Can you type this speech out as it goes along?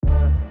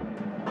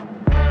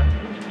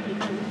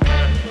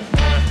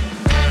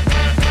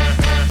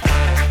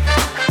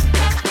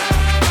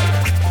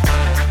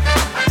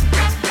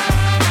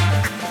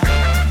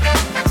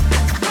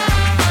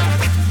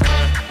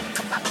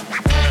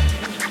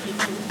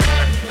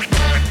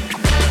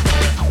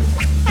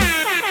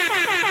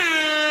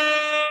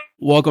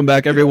Welcome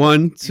back,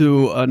 everyone,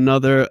 to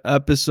another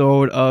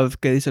episode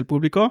of ¿Qué dice el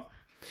público?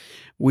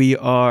 We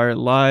are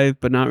live,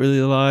 but not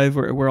really live.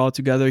 We're all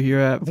together here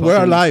at...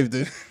 We're alive,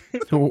 dude.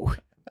 Oh,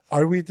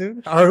 Are we,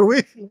 dude? Are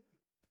we?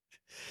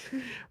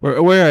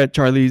 we're at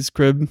Charlie's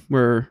crib.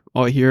 We're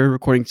all here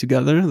recording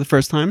together the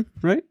first time,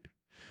 right?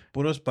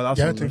 Puros pedazos.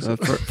 Yeah, I think so.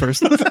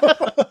 First.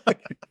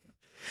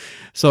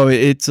 So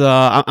it's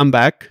I'm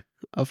back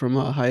from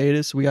a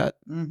hiatus. We got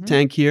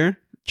Tank here,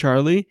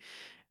 Charlie,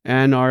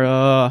 and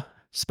our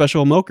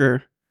special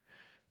milker,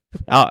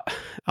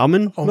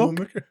 almond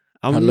milk.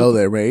 Hello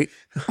there, mate.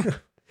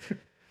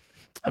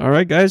 All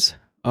right, guys.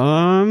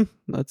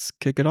 Let's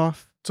kick it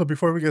off. So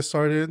before we get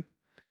started,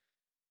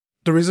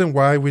 the reason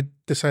why we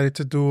decided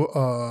to do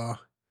I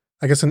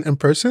guess an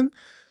in-person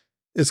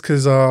is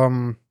because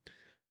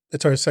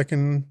it's our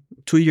second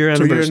 2-year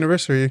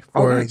anniversary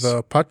for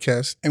the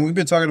podcast. And we've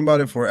been talking about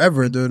it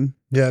forever, dude.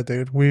 Yeah,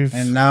 dude.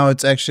 And now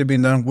it's actually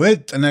been done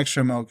with an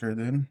extra milker,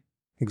 dude.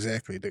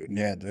 Exactly, dude.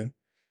 Yeah, dude.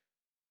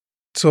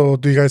 So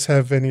do you guys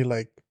have any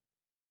like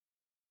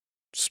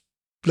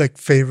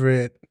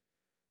favorite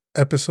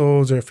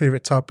episodes or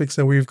favorite topics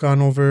that we've gone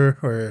over,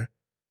 or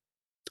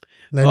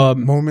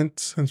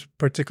moments in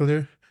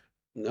particular?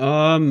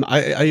 I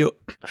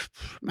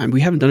man,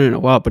 we haven't done it in a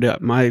while, but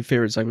my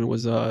favorite segment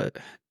was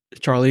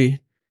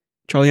Charlie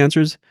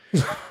answers,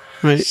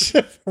 right?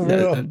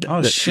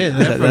 Oh shit!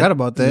 I forgot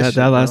about that.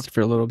 That lasted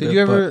for a little bit. Did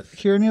you ever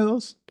hear any of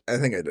those? I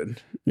think I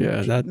did.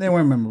 Yeah, they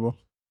weren't memorable.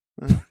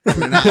 I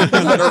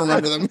don't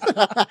remember them.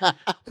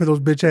 With those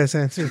bitch ass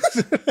answers.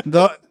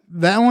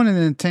 That one and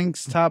then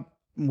Tank's top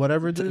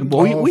whatever. Dude.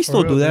 Well, we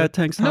still do that.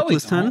 Tank's top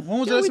list 10. When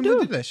was the last time we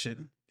did that shit?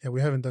 Yeah,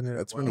 we haven't done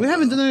it. We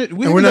haven't done it.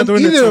 We're not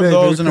doing either of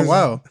those in a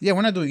while. Yeah,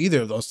 we're not doing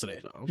either of those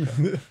today.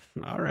 Okay.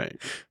 All right.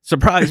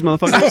 Surprise,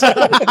 motherfuckers.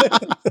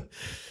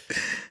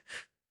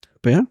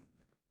 But yeah.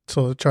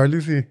 So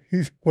Charlie,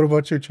 what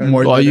about you, Charlie?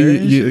 Well,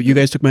 you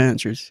guys took my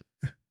answers.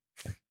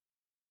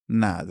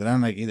 Nah, I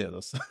don't like either of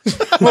those.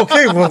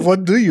 Okay, well,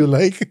 what do you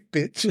like,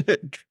 bitch?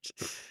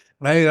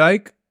 I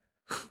like.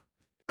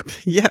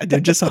 Yeah, they're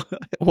just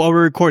while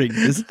we're recording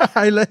this.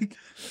 I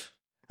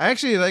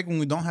actually like when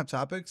we don't have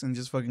topics and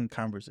just fucking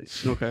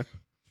conversation. Okay.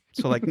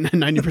 So like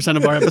 90%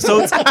 of our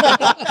episodes?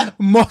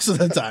 Most of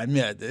the time,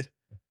 yeah, dude.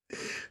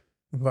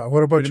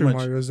 What about you,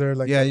 Mario? Is there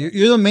Yeah,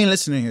 you're the main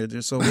listener here,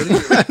 dude. So what do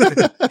you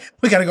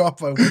we gotta go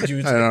off of what you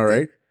I know,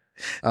 right?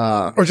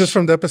 Or just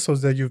from the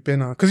episodes that you've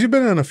been on. Because you've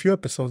been on a few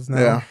episodes now.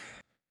 Yeah.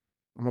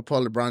 I'm a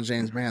Paul LeBron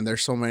James man.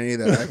 There's so many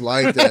that I've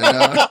liked. And,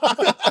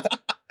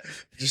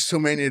 just too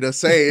many to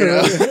say, you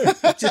know?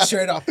 Just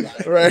straight off.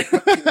 Right.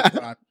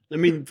 I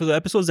mean, for the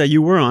episodes that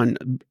you were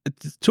on,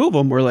 2 of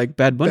them were like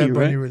Bad Bunny,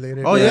 right?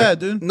 Related. Oh, yeah,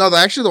 dude. No,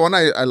 actually, the one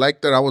I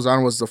liked that I was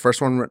on was the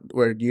first one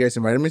where you guys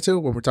invited me to,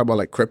 when we're talking about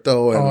like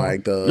crypto and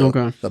like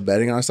the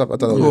betting and stuff. I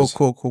thought that was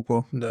cool.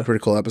 A pretty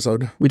cool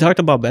episode. We talked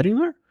about betting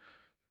there?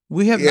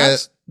 We have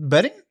not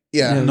betting?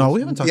 Yeah. No, we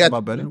haven't talked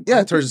about betting.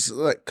 Yeah, towards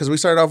like, because we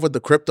started off with the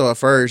crypto at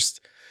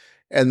first,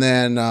 and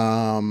then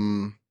I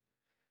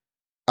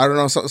don't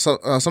know.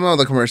 Some of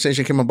the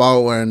conversation came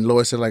about when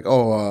Louis said like,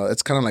 "Oh,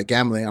 it's kind of like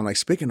gambling." I'm like,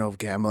 speaking of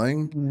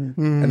gambling,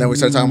 and then we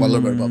started talking about a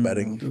little bit about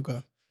betting.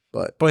 Okay,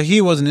 but he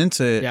wasn't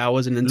into it. Yeah, I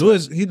wasn't into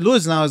it.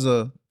 Louis now is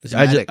a.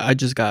 I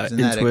just got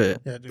into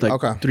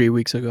it 3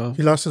 weeks ago.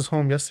 He lost his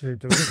home yesterday,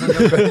 dude.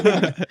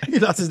 He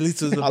lost his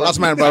lease. I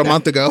lost mine about a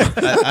month ago.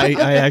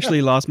 I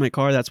actually lost my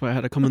car. That's why I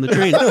had to come on the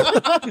train.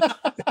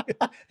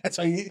 That's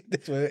why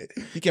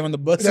he came on the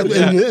bus.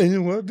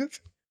 And what?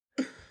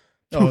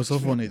 Oh, so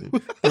funny, dude.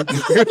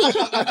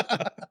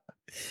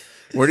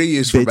 What do you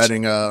use for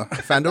betting?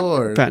 FanDuel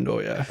or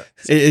FanDuel? Yeah,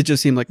 it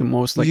just seemed like the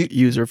most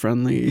user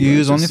friendly. You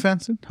use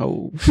OnlyFans?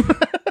 Oh,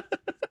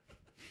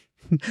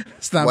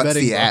 it's not what's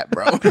betting, the app,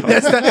 bro?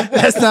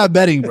 That's not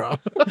betting, bro.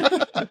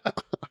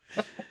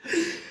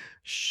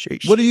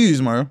 What do you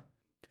use, Mario?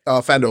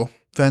 FanDuel.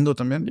 FanDuel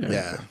también?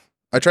 Yeah.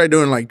 I tried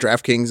doing like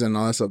DraftKings and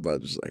all that stuff,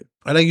 but just like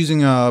I like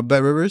using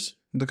Bet Rivers,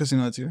 the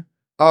casino that's here.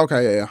 Oh,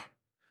 okay, yeah.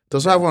 They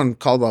also have one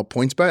called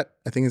PointsBet.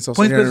 I think it's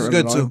also PointsBet is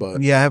good too.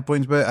 But yeah, I have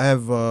PointsBet. I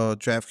have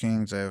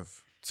DraftKings. I have.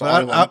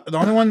 The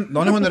only one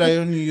that I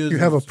only use. You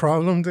have a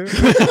problem, dude.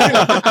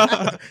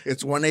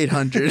 It's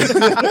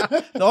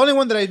 1-800. The only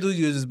one that I do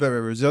use is Bet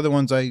Rivers. The other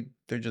ones they're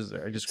just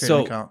there. I just create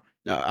an account.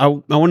 I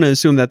want to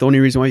assume that the only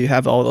reason why you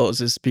have all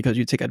those is because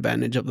you take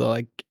advantage of the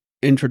like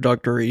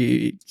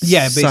introductory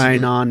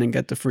sign on and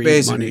get the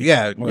free money.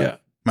 Yeah.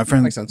 My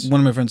friend, makes sense.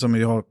 One of my friends told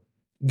me, "Oh,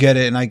 get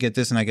it, and I get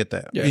this, and I get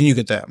that, and you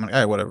get that." I'm like, all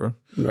right, whatever.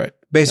 Right.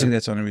 Basically,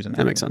 that's the only reason.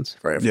 That makes sense.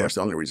 Right. Of course,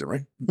 the only reason,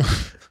 right?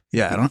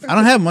 Yeah, I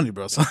don't have money,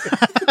 bro. So.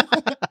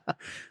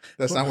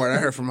 That's not what I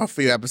heard from a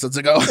few episodes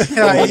ago.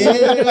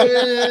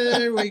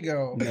 Here we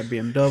go. That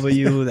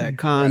BMW, that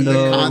condo,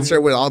 the concert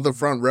with all the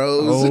front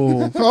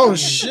rows. Oh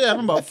shit!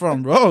 I'm about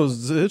front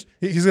rows, dude.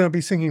 He's gonna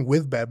be singing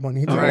with Bad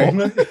Bunny. Right.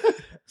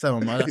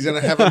 He's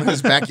gonna have him in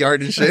his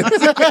backyard and shit.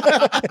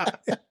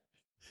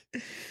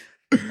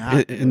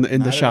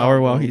 in the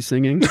shower while he's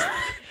singing.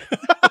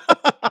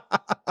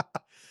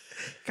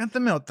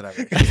 Cántame otra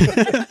vez.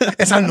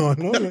 Esa no.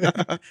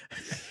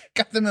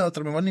 Cántame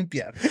otro, me voy a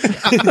limpiar.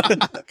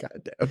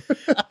 God damn.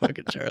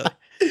 Fucking Charlie.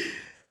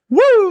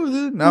 Woo,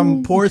 dude. Now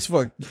I'm poor as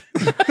fuck.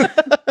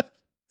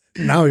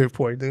 Now you're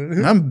poor,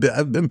 dude.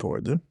 I've been poor,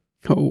 dude.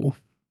 Oh.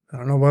 I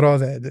don't know about all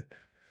that. Dude.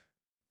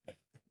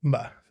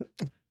 But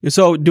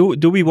So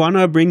do we want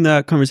to bring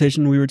that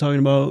conversation we were talking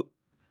about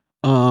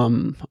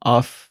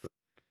off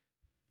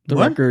the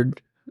What?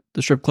 record,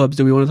 the strip clubs?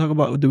 Do we want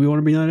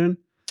to bring that in?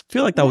 I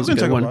feel like that was a We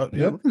can good talk one. about it.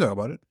 Yeah, we can talk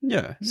about it.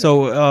 Yeah.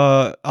 So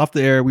off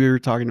the air we were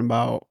talking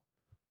about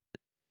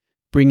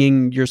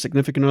bringing your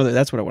significant other.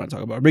 That's what I want to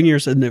talk about. Bringing your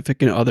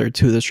significant other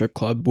to the strip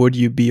club. Would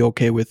you be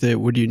okay with it?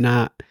 Would you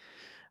not?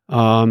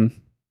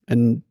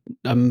 And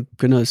I'm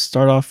gonna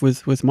start off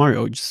with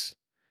Mario. Just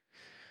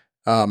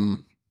Well,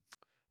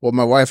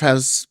 my wife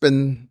has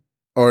been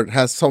or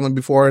has told me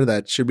before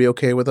that she'd be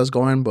okay with us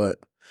going, but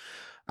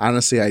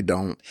honestly, I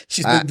don't.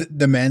 She's been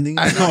demanding.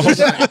 I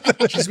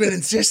know. She's been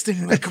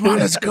insisting, like, come on,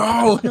 let's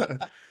go. No,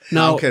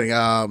 now, I'm kidding.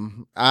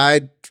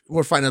 I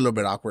would find it a little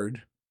bit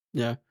awkward.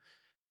 yeah.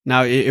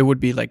 Now it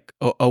would be like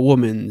a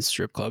woman's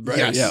strip club, right?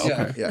 Yes. Yeah.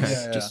 Yeah. Okay.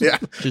 Yes. okay. Yeah.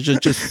 Just,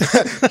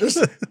 Yeah.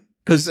 just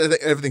Because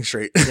everything's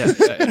straight. yeah.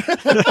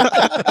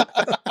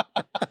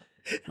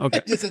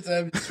 Okay.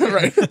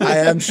 Right. I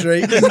am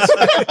straight.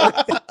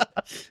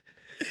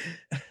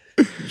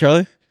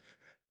 Charlie.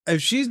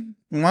 If she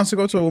wants to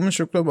go to a women's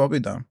strip club, I'll be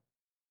down.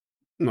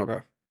 Okay.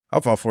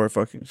 I'll fall for it.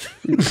 Fucking.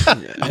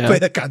 I'll Yeah. pay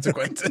the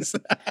consequences.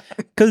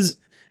 Because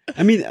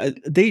I mean,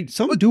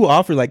 some do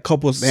offer like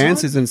couples Some-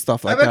 dances and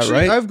stuff like that,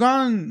 right? I've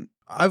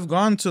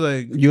gone to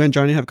like You and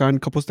Johnny have gone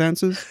couples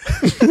dances.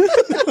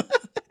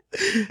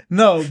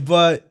 no,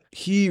 but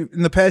he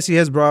in the past he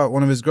has brought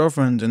one of his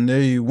girlfriends and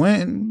they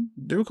went and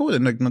they were cool with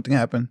it. Like nothing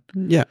happened.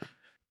 Yeah.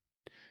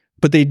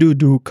 But they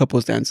do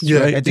couples dances, Yeah,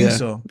 right? I think Yeah.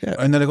 so. Yeah.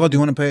 And they're like, oh, do you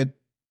want to pay?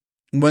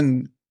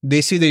 When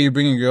they see that you're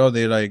bringing a girl,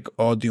 they're like,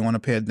 oh, do you want to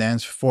pay a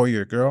dance for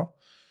your girl?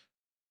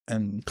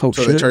 And Oh,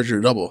 So shit. they charge you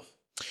double.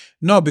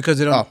 no, because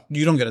they don't. Oh.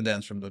 You don't get a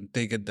dance from them.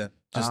 They get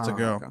just the Ah,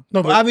 girl. okay.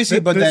 no, But obviously,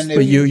 but then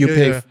But you yeah,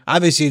 pay. yeah.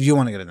 Obviously, if you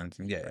want to get a dance,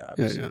 yeah, Yeah,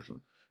 obviously. yeah.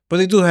 But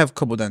they do have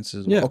couple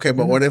dances. Yeah. Okay,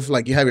 but what if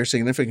like you have your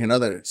significant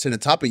other sitting on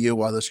top of you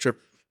while the stripper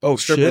Oh,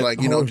 stripper shit. like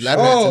Oh, lap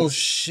Oh dances?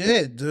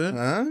 shit, dude!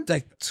 Huh?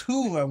 Like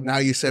two. Now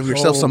you save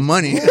yourself some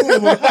money.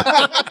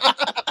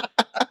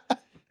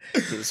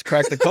 Just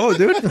crack the code,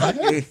 dude.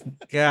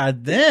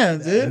 God damn,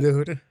 dude!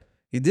 dude.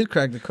 He did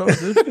crack the code,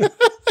 dude.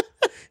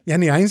 Ya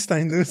ni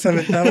Einstein, dude, se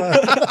aventaba.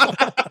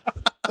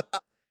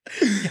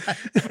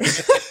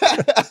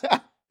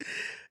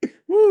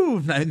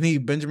 Woo! I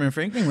need Benjamin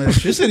Franklin with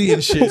electricity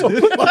and shit.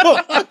 Dude.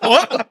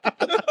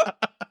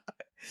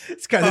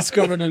 This guy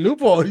discovering a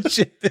loophole and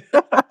shit.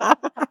 God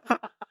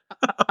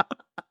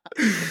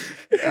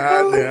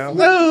damn.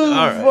 No,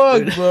 All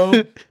right, fuck,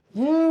 bro.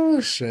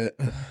 Oh shit.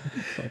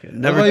 What do you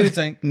Never,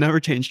 think? never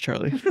change,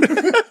 Charlie.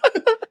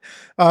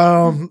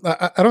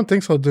 I don't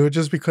think so, dude.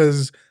 Just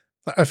because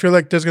I feel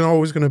like there's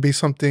always gonna be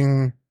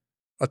something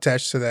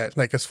attached to that.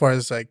 Like as far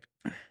as like,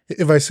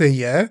 if I say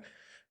yeah,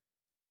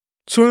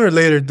 sooner or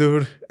later,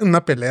 dude,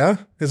 una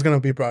pelea is gonna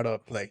be brought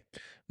up. Like,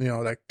 you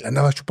know, like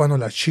andaba chupando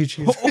las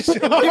chichis.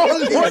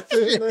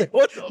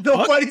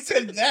 Nobody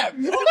said that.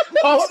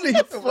 Holy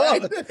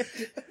fuck.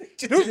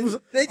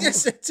 They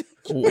just said.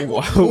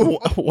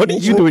 What are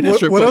you doing? at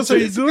strip What club? else are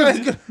you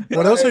doing?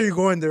 What else are you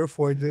going there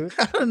for, dude?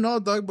 I don't know,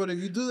 dog, but if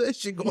you do that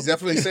shit, He's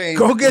definitely saying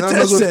go get none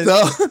of us tested.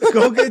 would tell.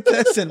 Go get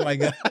tested, my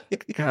guy.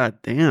 God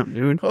damn,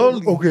 dude.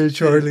 Holy Okay,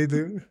 Charlie,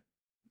 dude.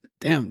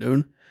 Damn,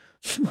 dude.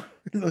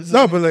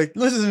 No, but like,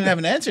 Lewis doesn't have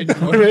an answer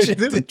anymore. Right, Shit,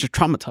 dude. You're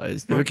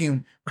traumatized, dude.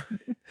 Fucking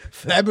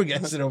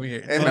flabbergasted over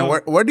here. Hey man,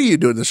 what do you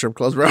do at the strip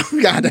clubs, bro?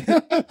 God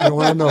damn. you don't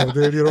want to know,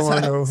 dude. You don't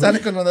want to know. Sale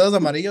con uno de los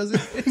amarillos.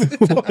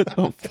 What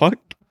the fuck?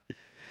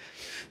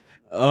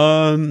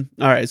 All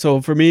right.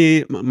 So for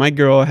me, my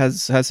girl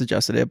has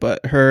suggested it,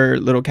 but her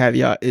little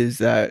caveat is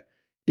that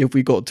if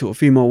we go to a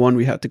female one,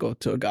 we have to go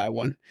to a guy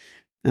one,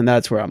 and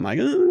that's where I'm like,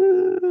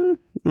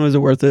 is it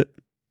worth it?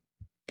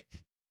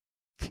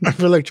 I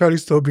feel like Charlie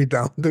still be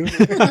down, dude.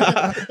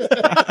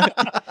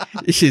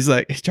 Charlie's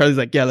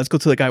like, yeah, let's go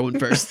to the guy one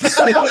first.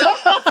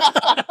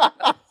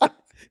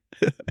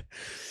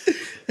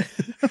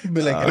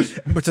 Be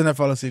like, pretend I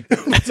fall asleep.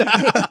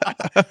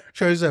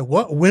 Charlie's like,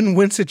 what?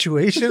 Win-win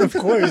situation? Of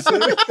course.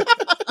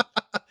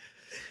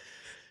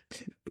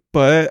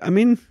 But I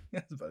mean,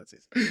 I was about to say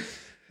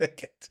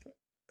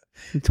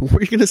something.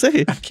 what are you gonna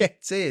say? I can't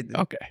say it. Dude.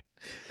 Okay.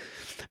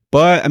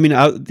 But I mean,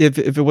 if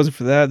it wasn't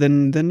for that,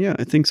 then yeah,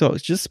 I think so.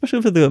 It's just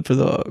especially for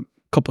the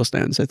couple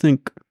stands. I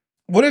think.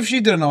 What if she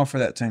didn't offer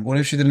that thing? What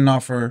if she didn't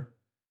offer?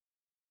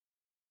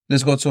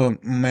 Let's go to a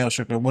male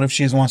strip club. What if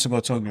she wants to go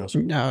to a girl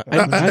strip? Yeah,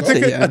 I I'd say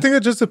think yeah. I think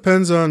it just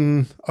depends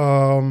on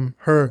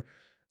her.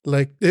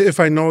 Like if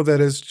I know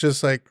that it's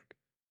just like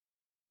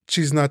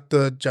she's not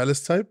the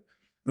jealous type.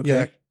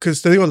 Yeah,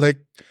 because they go like,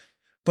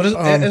 But is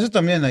it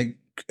también like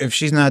if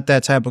she's not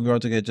that type of girl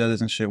to get jealous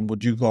and shit?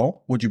 Would you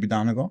go? Would you be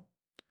down to go?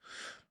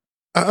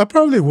 I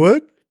probably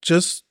would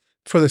just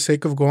for the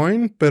sake of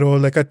going. But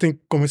like I think,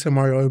 como dice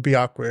Mario, it would be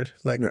awkward.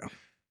 Like Yeah.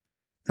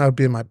 I would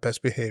be in my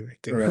best behavior.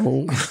 Dude.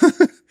 Oh.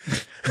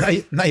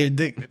 Not your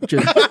dick.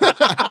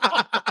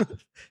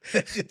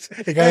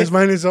 Hey guys,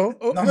 mine is all.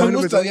 Oh, No me mine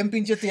is gusta, all. bien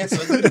pinche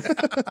tieso.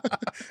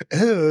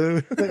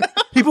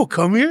 People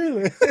come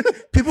here.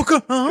 People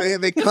come, huh?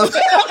 They come.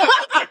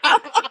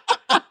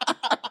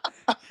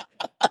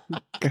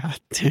 God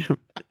damn.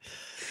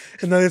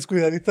 Una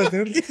descuidadita,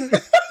 dude.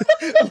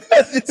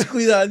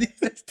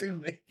 Descuidadito este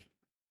güey.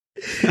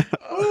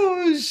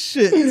 Oh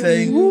shit,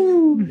 Tank.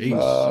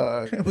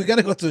 We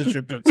gotta go to the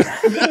strip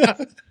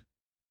club.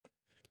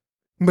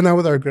 But not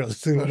with our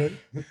girls, too. Right?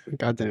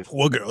 God damn.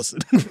 What girls?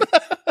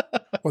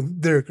 Well,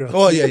 they're girls.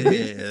 Oh yeah,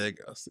 they're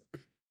girls.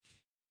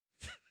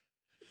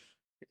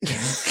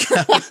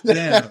 God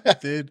damn,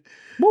 dude.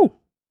 Woo.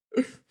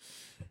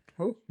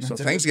 Oh, so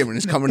Thanksgiving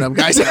is coming up,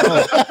 guys.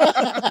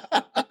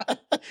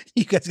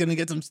 You guys gonna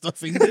get some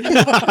stuffing?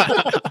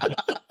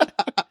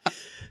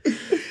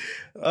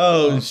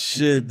 Oh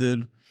shit,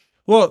 dude.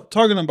 Well,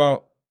 talking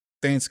about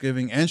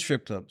Thanksgiving and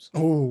strip clubs.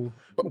 Oh.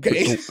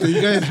 Okay. Do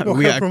you guys? What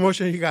We kind of got-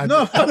 promotion you got?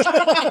 No.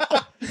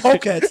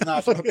 Okay, it's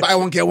not. Buy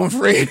one, get one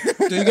free.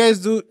 Do you guys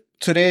do?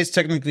 Today is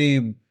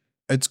technically,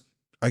 it's.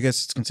 I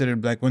guess it's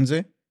considered Black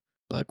Wednesday.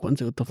 Black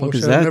Wednesday, what the Oh, fuck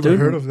is shit, I've that, never dude?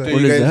 heard of that. Do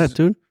What you is guys- that,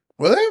 dude?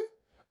 What?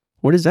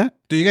 What is that?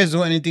 Do you guys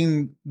do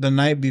anything the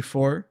night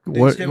before What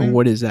Thanksgiving?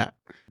 What is that?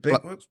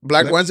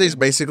 Black Wednesday is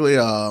basically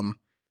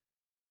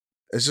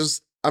it's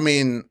just I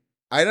mean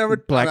I never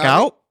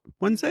Blackout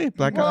Wednesday?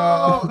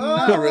 Blackout?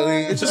 Not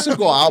really. It's just to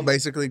go out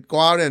basically. Go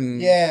out and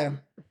Yeah.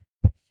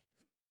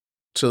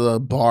 to the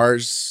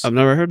bars. I've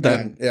never heard that.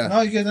 And, yeah.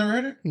 No, you guys never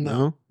heard it?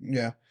 No.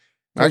 Yeah.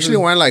 I actually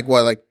went like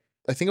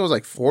I think it was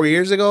like 4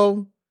 years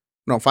ago.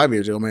 No, 5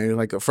 years ago, maybe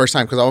like the first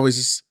time because I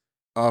always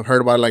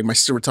heard about it. Like my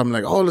sister would tell me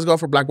like, oh, let's go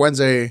for Black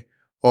Wednesday.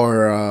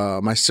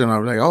 Or my sister and I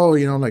were like, oh,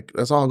 you know, like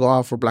let's all go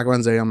out for Black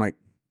Wednesday. I'm like,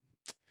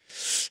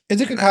 It's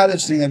like a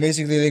college thing that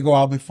basically they go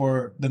out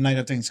before the night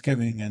of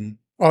Thanksgiving and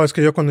Oh, es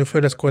que yo cuando fui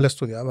a la escuela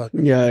estudiaba.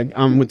 Yeah,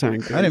 I'm with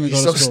Tank. I didn't even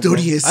He's go so to school.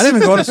 bro. studious. I didn't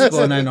even go to school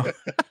and I know.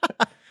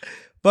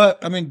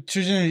 But I mean,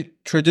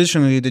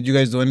 traditionally, did you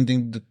guys do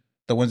anything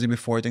the Wednesday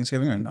before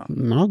Thanksgiving or not?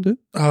 No, dude.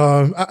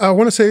 I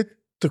want to say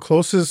the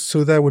closest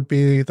to that would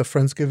be the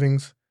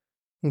Friendsgivings.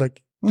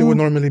 Like, they would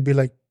normally be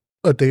like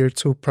a day or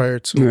two prior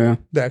to Yeah.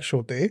 the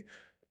actual day.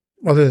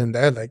 Other than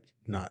that, like,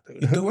 nah,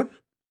 dude. You do it?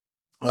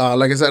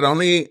 like I said,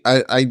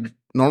 I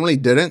normally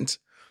didn't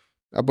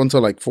up until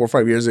like 4 or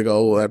 5 years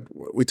ago.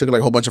 We took like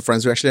a whole bunch of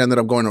friends. We actually ended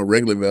up going to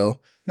Wrigleyville,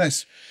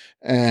 Nice.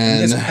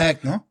 and It's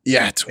packed, no?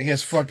 yeah, It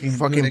gets fucking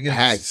fucking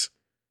packed.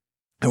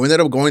 And we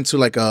ended up going to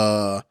like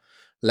a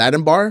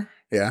Latin bar.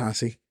 Yeah, I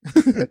see.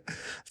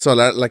 So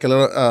like a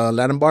little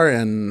Latin bar,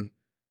 and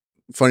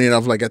funny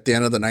enough, like at the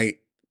end of the night,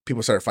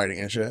 people started fighting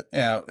and shit.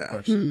 Yeah, of Yeah.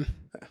 course. Hmm.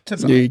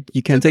 Typical.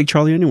 You can't take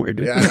Charlie anywhere,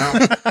 dude. Yeah, I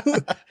know.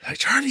 Like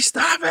Charlie,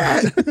 stop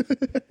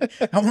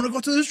it! I want to go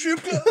to the strip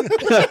club.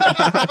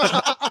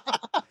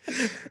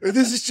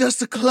 This is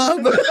just a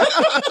club.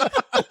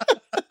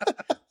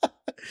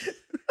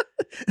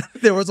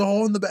 There was a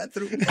hole in the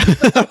bathroom.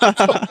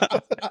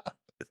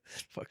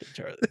 Fucking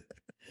Charlie.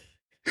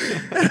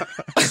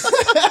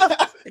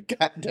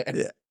 God damn.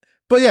 Yeah.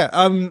 But yeah,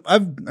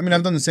 I've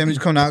done the same. Just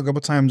come out a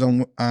couple times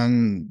on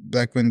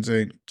Black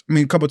Wednesday. I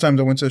mean, a couple times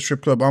I went to a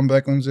strip club on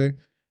Black Wednesday.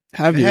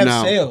 Have They you have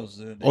now? sales.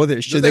 Dude. Oh,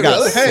 they shit. they They got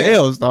really?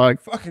 sales,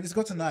 dog. Fuck it, let's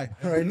go tonight.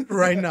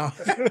 right now.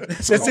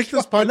 Let's go. take this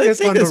Let's podcast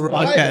take on this the road.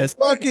 podcast.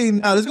 Fucking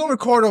let's go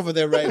record over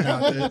there right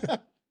now. Dude.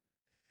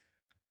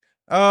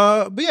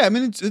 But yeah, I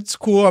mean it's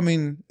cool. I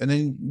mean, and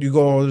then you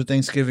go over to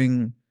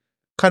Thanksgiving,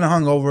 kind of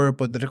hungover,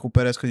 but the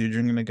recuperas because you're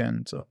drinking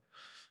again. So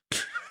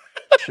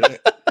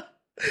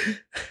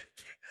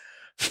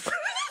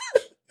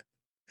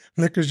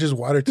Liquor's just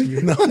water to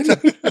you. No.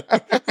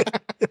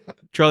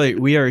 Charlie,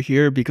 we are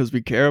here because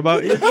we care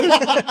about you.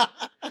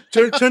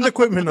 turn the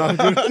equipment on,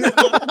 dude.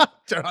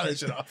 turn all that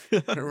shit off.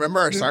 Remember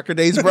our soccer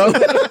days, bro?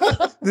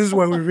 This is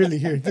why we're really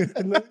here, dude.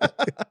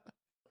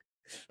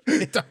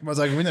 I was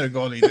like, we need a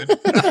goalie, dude.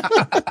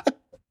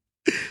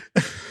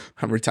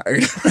 I'm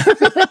retired.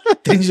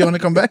 Didn't you want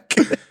to come back?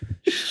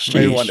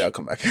 Maybe one day I'll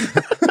come back.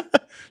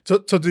 So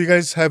do you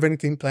guys have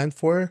anything planned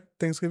for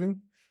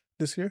Thanksgiving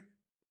this year?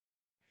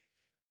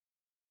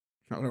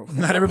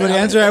 Not everybody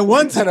answer at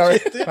once. All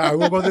right,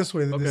 we'll go this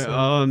way. Okay. This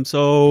way.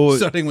 So.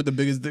 Starting with the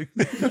biggest dick.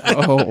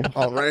 Oh.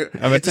 All right. I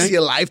Have a get to tank? see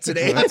you live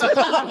today.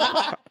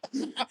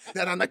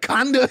 That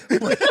anaconda.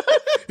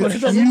 Por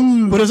eso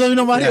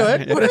vino Mario, Yeah.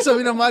 eh? Por eso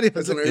vino Mario.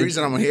 That's the only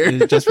reason I'm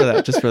here. Just for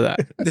that. Just for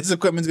that. This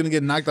equipment's gonna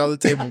get knocked off the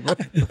table, bro.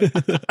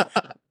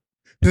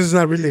 This is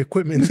not really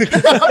equipment. This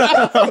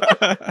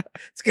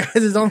guy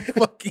has his own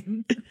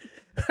fucking.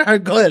 All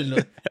right, go ahead. Lou.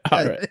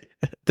 All right.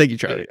 Thank you,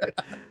 Charlie.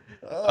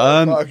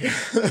 Fuck.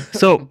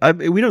 So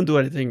we don't do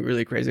anything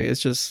really crazy. It's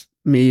just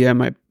me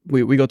and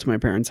we go to my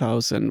parents'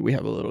 house and we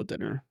have a little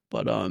dinner.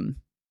 But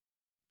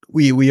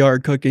we are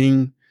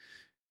cooking.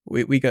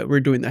 We're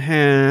doing the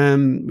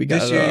ham. We got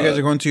This year, you guys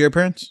are going to your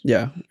parents?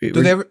 yeah. Do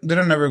they ever? They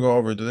don't ever go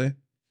over, do they?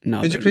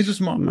 No, Is your place too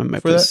small My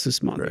for place that? is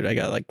small, dude. I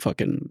got like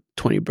fucking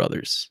 20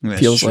 brothers. Yeah,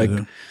 Feels shit, like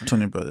dude.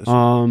 20 brothers.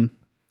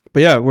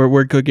 But yeah,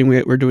 we're cooking.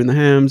 We're doing the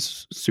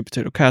hams, sweet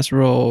potato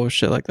casserole,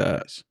 shit like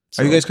that.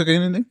 Are you guys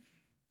cooking anything?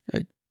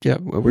 Yeah,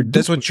 we're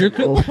That's what you're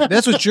cooking.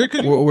 That's what you're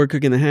cooking. we're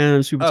cooking the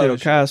ham, sweet potato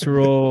shit.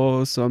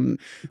 casserole, some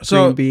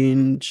So green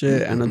bean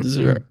shit, and a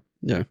dessert.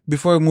 Yeah.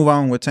 before we move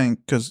on with Tank,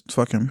 because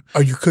fuck him.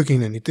 Are you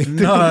cooking anything?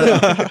 No.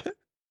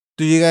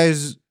 Do you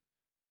guys?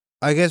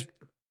 I guess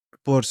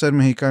por ser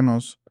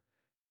mexicanos,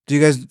 do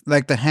you guys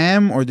like the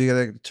ham or do you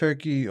like the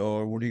turkey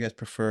or what do you guys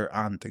prefer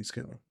on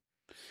Thanksgiving?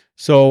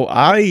 So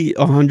I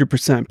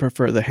 100%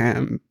 prefer the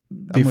ham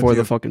before you.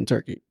 the fucking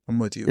turkey. I'm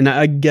with you. And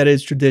I get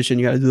it's tradition.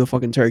 You got to do the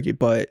fucking turkey,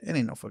 but It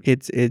ain't no fucking.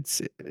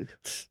 it's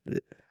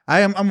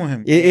I'm with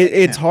him.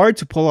 it's hard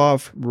to pull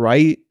off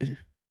right.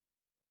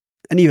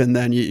 And even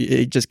then,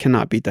 it just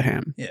cannot beat the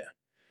ham. Yeah.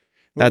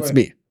 That's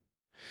me.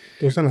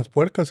 ¿Te gustan las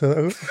puercas?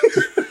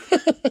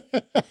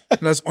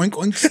 Las oink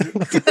oinks.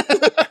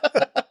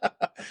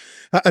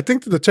 I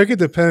think the turkey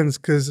depends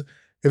because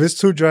if it's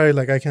too dry,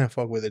 like I can't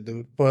fuck with it,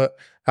 dude. But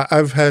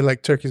I've had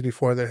like turkeys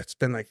before that it's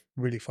been like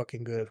really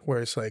fucking good,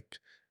 where it's like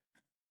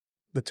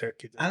the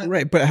turkey.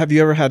 Right, but have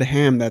you ever had a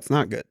ham that's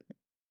not good?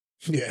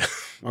 Yeah.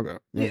 Okay.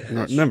 Yeah, No,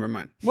 that's never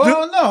mind.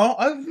 Well, no,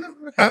 I've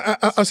never.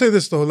 I'll say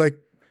this though, like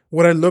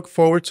what I look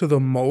forward to the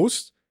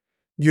most,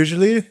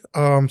 usually,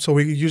 so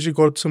we usually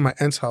go to my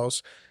aunt's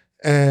house,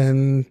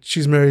 and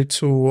she's married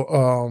to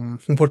un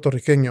Puerto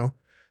Riqueño,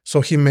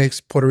 so he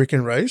makes Puerto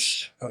Rican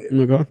rice,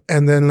 Okay.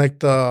 and then like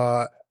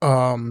the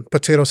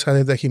potato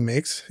salad that he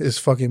makes is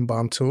fucking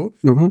bomb too.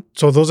 Uh-huh.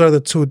 So those are the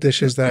two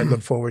dishes that I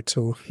look forward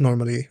to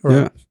normally, or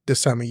Yeah.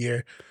 this time of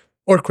year,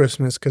 or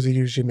Christmas, because he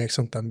usually makes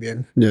them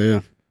también.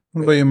 Yeah.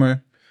 What about you,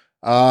 Murray?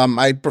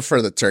 I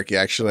prefer the turkey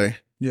actually.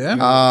 Yeah.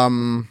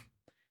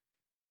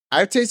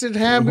 I've tasted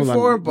ham Hold on.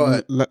 before,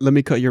 but Let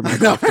me cut your mic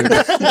No. off. Dude.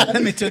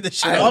 Let me turn this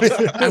shit off.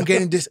 I'm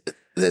getting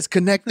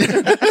disconnected.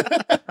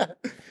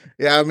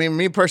 Yeah, I mean,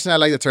 me personally, I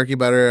like the turkey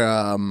better.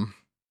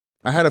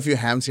 I had a few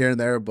hams here and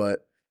there,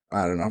 but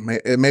I don't know.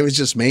 Maybe it's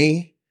just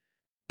me,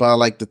 but I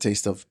like the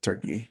taste of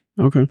turkey.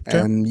 Okay.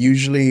 And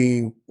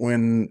usually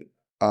when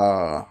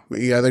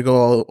we either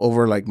go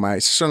over like my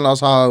sister-in-law's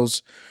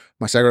house,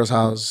 my suegra's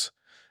house,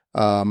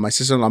 my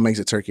sister-in-law makes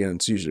a turkey and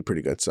it's usually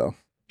pretty good. So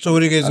So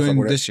what are you guys I fuck doing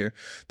with it. this year?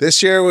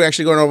 this year we're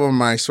actually going over to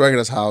my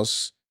suegra's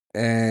house,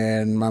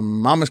 and my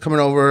mom is coming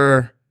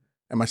over,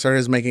 and my suegra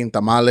is making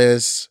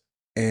tamales,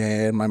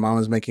 and my mom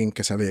is making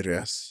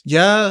quesadillas.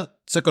 Ya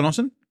se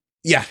conocen?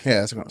 Yeah,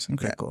 that's what I was saying.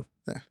 Okay, Yeah. cool.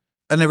 Yeah.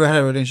 I never had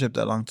a relationship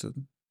that long too.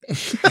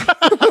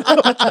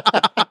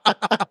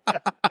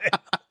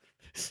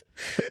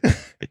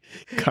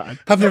 God.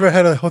 I've never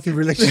had a healthy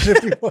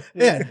relationship before.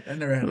 Yeah, I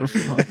never had.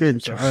 Fucking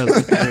Charlie.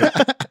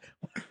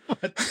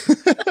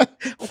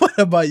 What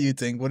about you,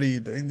 Tink? What are you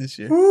doing this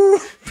year?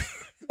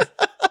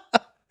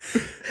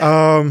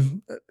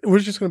 We're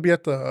just gonna be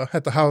at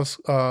the house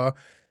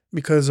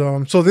because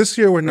so this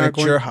year we're not At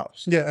going. your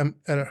house. Yeah, I'm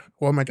at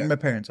my dad. My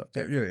parents up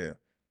there. Yeah.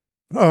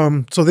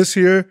 So this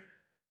year,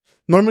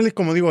 normally,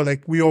 como digo,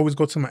 like we always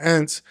go to my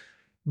aunt's,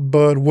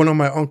 but one of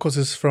my uncles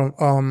is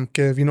from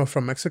que vino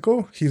from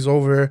Mexico. He's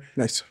over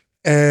Nice.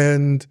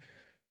 and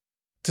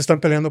se están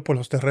peleando por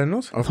los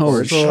terrenos. Of Oh,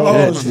 course. shit,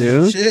 Oh,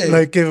 dude. shit.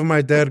 Like if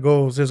my dad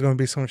goes, there's gonna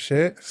be some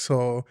shit.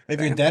 So If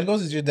your dad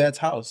goes, it's your dad's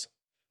house.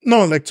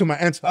 no, like to my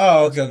aunt's.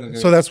 Oh, okay.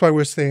 So that's why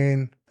we're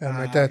staying at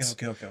my dad's.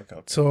 Okay.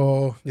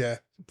 So yeah,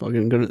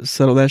 Fucking gonna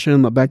settle that shit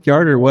in the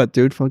backyard or what,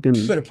 dude? Fucking,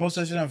 You better post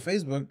that shit on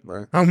Facebook.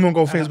 Right. I'm gonna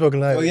go Facebook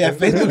Live. Oh yeah,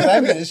 Facebook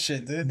Live that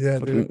shit, dude. Yeah,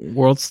 dude. fucking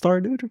world star,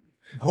 dude.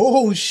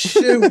 Oh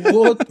shit,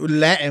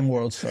 Latin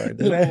World Star.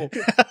 Dude.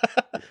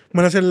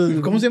 Van a hacer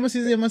el- ¿Cómo se llama?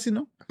 ¿Sí se llama así,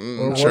 no? Or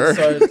World Sure.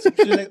 Star, some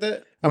shit like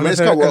that. I mean, van a it's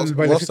hacer called el World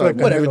bailecito Star.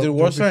 de Whatever, Canelo dude,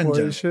 World Star in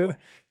before and general. shit.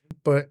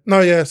 But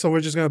no, yeah. So we're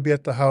just gonna be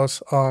at the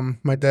house.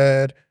 My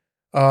dad,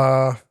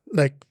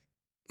 like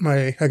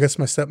I guess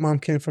my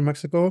stepmom came from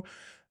Mexico.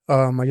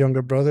 My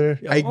younger brother.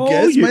 I Oh,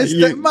 guess my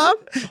you- stepmom.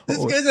 This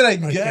Oh, guy said, "I I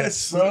guess,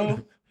 guess.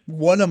 bro."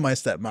 One of my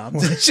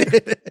stepmoms.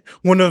 Shit.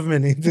 One of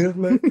many. Dude.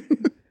 Like, Do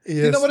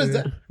you know what is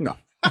dude. that? No.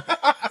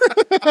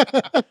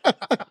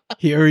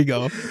 Here we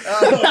go.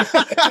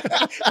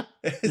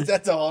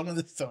 That's a whole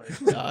nother story.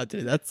 Nah,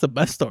 dude, that's the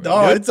best story.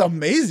 No, dude. it's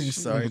amazing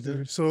story,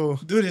 dude. So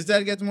Dude, his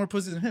dad gets more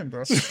pussy than him,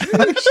 bro.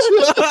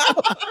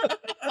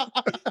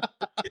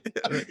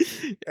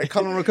 Hey,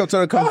 Colin, come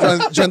join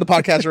the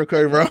podcast real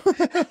quick, bro.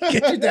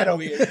 Get your dad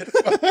over here.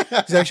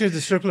 he's actually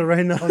the stripper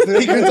right now. He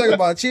Dude. can talk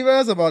about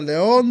Chivas, about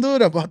Leon,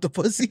 dude, about the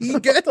pussy he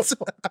gets.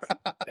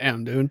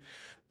 Damn, dude.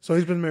 So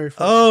he's been married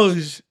for. Oh,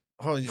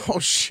 yeah. Oh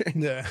shit!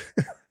 Yeah.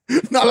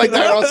 Not like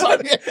that. I'm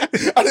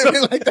sorry. I didn't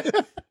mean like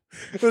that.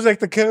 It was like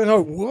the Kevin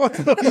Hart.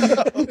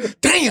 What?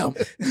 Damn.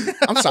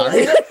 I'm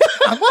sorry.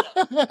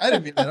 I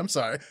didn't mean that. I'm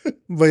sorry.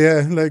 But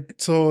yeah, like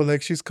so,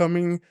 like she's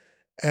coming,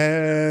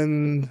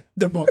 and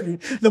The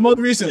most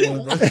recent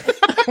one, bro.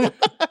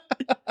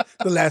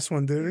 the last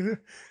one, dude.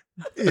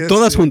 Yes,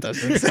 Todas dude.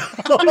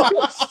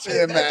 juntas.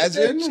 Dude.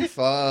 Imagine.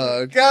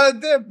 Fuck.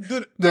 God damn,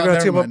 dude. They're Oh, gonna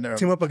never team mind, up, never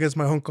team up against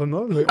my uncle,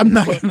 no? Like, I'm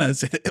not gonna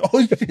say it.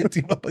 Oh shit,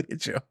 team up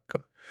against your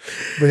uncle.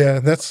 But yeah,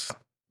 that's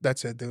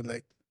it, dude.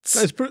 Like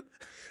it's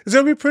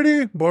gonna be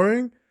pretty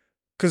boring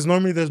because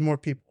normally there's more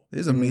people,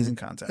 This is amazing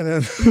content. and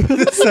then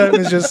this time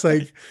it's just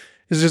like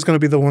it's just gonna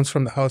be the ones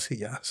from the house.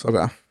 Yeah, so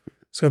Okay.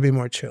 it's gonna be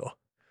more chill.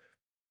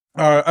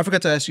 I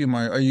forgot to ask you,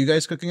 Mario. Are you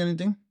guys cooking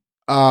anything?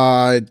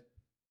 I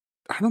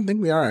don't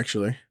think we are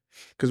actually,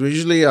 because we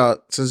usually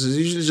since it's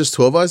usually just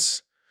two of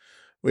us,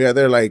 we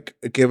either like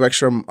give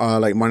extra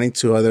like money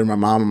to either my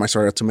mom or my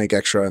sister to make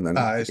extra, and then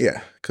I see.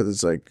 yeah, because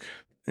it's like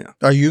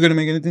Are you gonna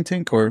make anything,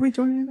 Tink? Or we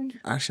doing anything?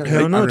 Actually,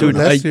 Hell no, I dude. don't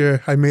know. Last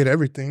year I made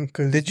everything.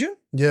 Cause did you?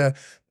 yeah,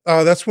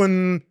 that's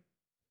when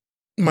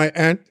my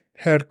aunt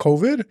had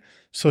COVID,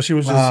 so she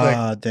was just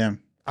like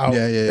Damn. out.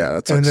 Yeah. Yeah,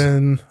 that's And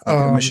then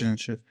Mission and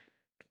shit.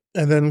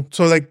 and then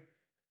so like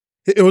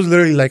it was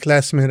literally like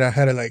last minute. I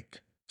had to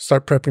like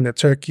start prepping the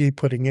turkey,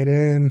 putting it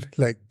in,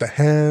 like the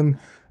ham,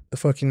 the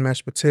fucking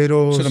mashed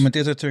potatoes. So the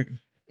metías a turkey.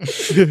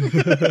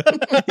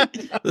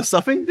 The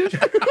stuffing, dude.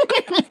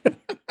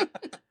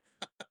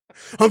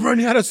 I'm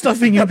running out of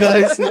stuffing, you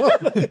guys.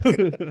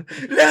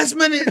 Last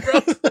minute,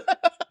 bro.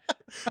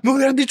 Me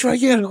hubieran dicho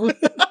ayer, güey.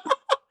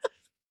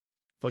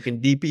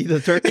 Fucking DP the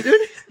turkey, dude.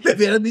 Me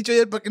hubieran dicho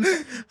ayer para que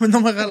no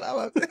me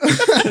jalaba.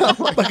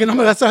 Para que no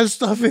me gastara el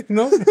stuffing,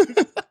 no?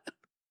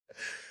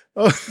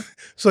 Oh,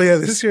 so yeah,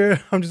 this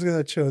year I'm just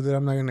gonna chill, dude.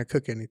 I'm not gonna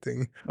cook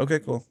anything. Okay,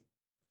 cool.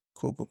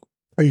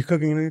 Are you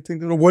cooking anything,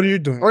 dude? What are you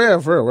doing? Oh yeah,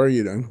 for real. What are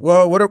you doing?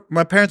 Well,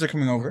 my parents are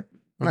coming over.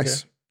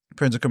 Nice.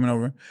 Parents are coming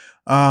over.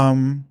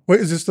 Wait,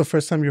 is this the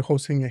first time you're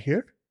hosting it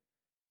here?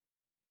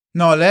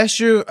 No, last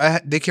year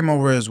they came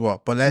over as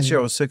well, but last year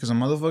I was sick as a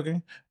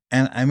motherfucker,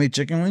 and I made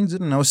chicken wings,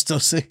 and I was still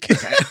sick.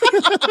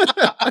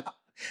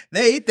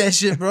 They ate that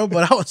shit, bro,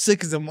 but I was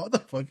sick as a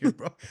motherfucker,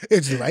 bro.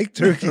 It's like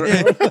turkey.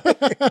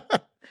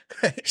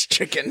 It's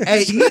chicken.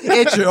 Hey, eat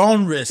at your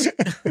own risk.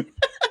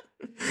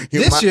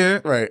 This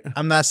year, right?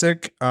 I'm not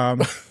sick.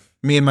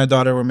 Me and my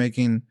daughter were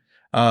making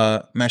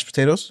mashed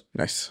potatoes.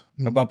 Nice.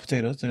 About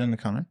potatoes, they're in the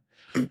counter.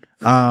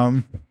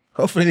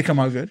 Hopefully they come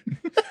out good.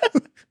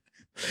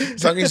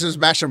 As long as you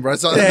smash them, bro.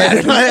 It's all Yeah,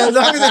 that matters. as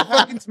long as they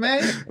fucking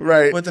smash.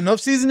 Right. With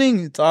enough seasoning,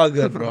 it's all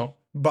good, bro.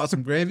 Bought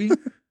some gravy.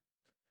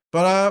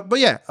 But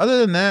yeah, other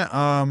than that,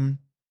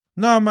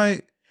 no,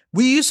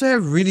 we used to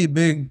have really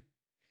big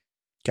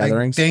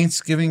Gatherings. like,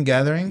 Thanksgiving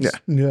gatherings.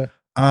 Yeah.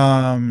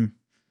 Yeah.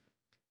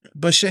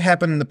 But shit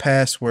happened in the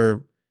past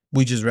where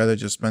we just rather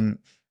just spend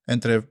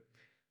entre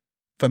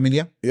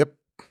familia. Yep.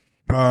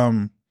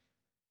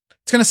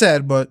 It's kind of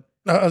sad, but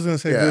I was gonna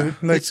say, Yeah. dude,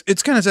 like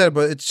it's kind of sad,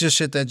 but it's just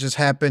shit that just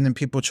happened and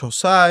people chose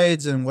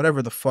sides and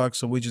whatever the fuck.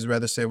 So we just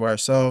rather stay by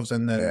ourselves.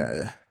 And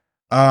then,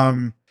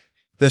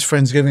 there's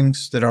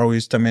Friendsgivings that are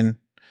always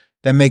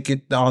that make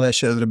it all that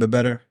shit a little bit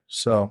better.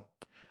 So,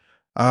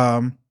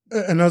 and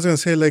I was gonna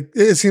say, like,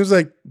 it seems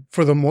like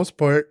for the most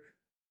part,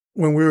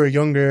 when we were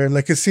younger,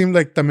 like it seemed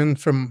like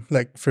from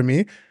like for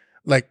me,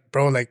 like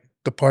bro, like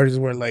the parties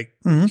were like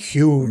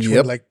huge. Where,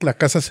 Yep. like la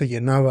casa se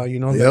llenaba, you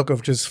know, Yep. like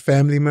of just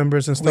family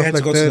members and we stuff had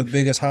like to go to that. the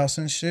biggest house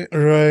and shit.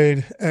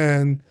 Right.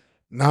 And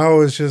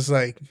now it's just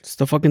like, It's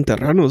the fucking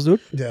terranos,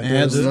 dude. yeah,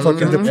 Yeah, it's dude.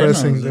 fucking Mhm.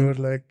 depressing, Yeah, dude.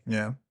 Like,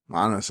 Yeah.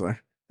 Honestly.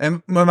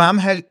 And my mom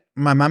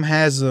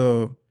has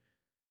a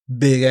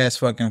big ass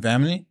fucking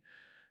family.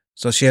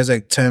 So she has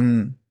like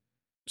 10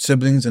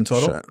 siblings in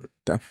total.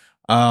 Shit.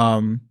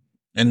 Damn.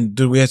 And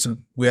dude, we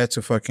had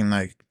to fucking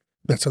like,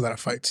 that's a lot of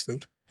fights,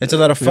 dude. it's a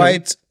lot of Yeah.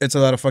 fights. It's a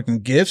lot of fucking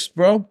gifts,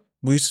 bro.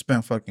 We used to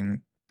spend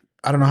fucking,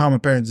 I don't know how my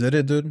parents did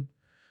it, dude.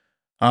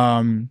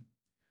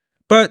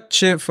 But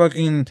shit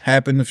fucking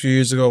happened a few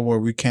years ago where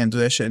we can't do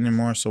that shit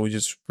anymore. So we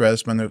just rather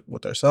spend it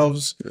with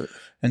ourselves,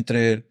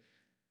 entre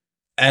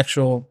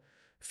actual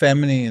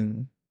family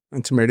and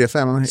Intermediate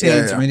family.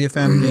 intermediate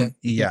family.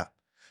 Yeah.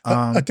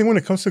 I think when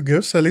it comes to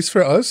gifts, at least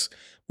for us,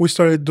 we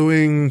started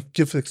doing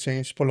gift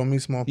exchange por lo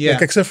mismo. Yeah.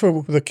 Like, except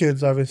for the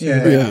kids, obviously.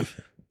 Yeah. Like, Yeah.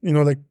 you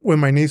know, like when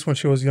my niece, when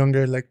she was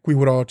younger, like we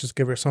would all just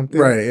give her something.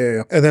 Right.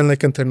 Yeah. And then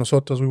like entre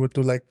nosotros, we would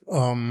do like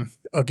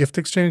a gift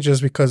exchange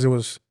just because it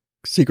was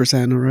Secret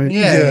Santa, right?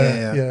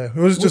 Yeah. It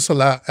was just a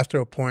lot after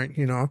a point,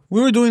 you know.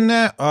 We were doing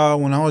that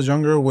when I was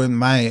younger with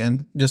my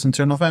just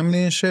internal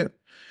family and shit.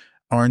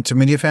 Our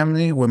intermediate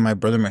family with my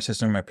brother, my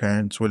sister, and my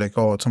parents were like,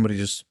 oh, somebody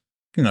just,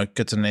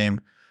 gets a name.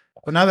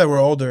 But now that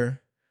we're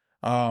older,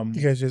 You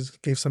guys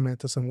just gave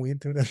Samantha some weed,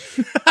 dude.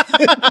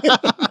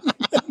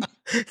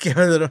 give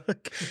it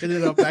a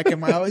little back in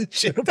my own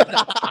shit. My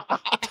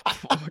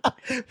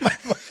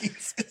fucking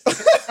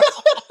sister.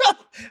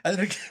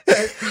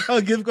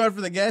 A gift card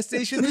for the gas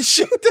station and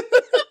shit.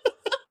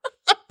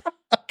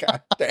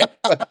 God damn.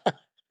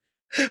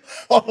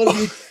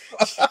 Holy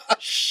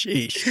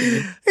Sheesh.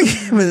 dude.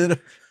 give it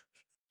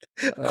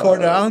a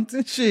quarter ounce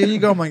and shit. Here you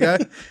go, my guy.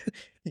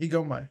 Here you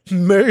go, my.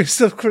 Merry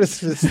yourself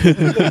Christmas.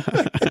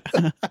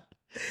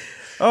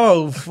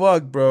 Oh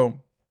fuck, bro.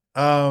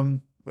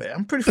 I'm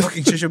pretty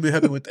fucking sure she'll be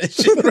happy with that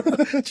shit,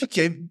 bro. She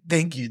came.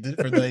 Thank you dude,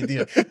 for the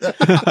idea.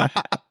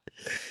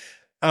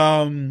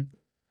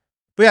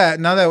 But yeah,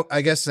 now that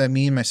I guess that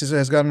me and my sister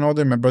has gotten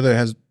older, my brother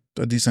has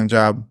a decent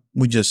job.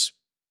 We just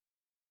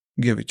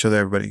give each other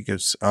everybody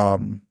gives. But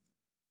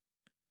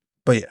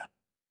yeah,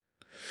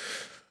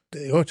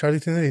 Oh, Charlie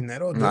tiene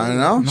dinero, dude. I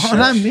know. No,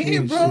 not me,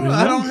 bro. Shit.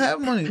 I don't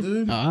have money,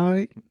 dude. All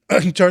right.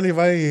 Charlie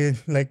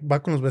va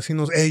con los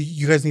vecinos. Hey,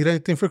 you guys need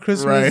anything for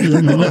Christmas?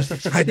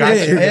 Right. I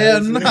got you. Hell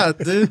guys. no,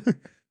 dude.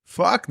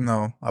 Fuck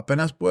no.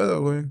 Apenas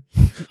puedo, güey.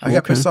 I got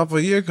Okay. pissed off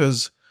a year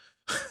because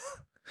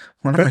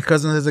one of my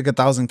cousins has like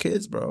 1,000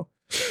 kids, bro.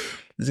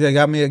 This guy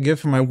got me a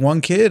gift for my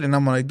one kid, and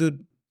I'm like,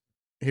 dude,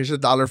 Here's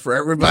 $1 for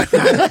everybody.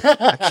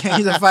 I can't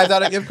use a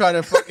 $5 gift card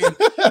at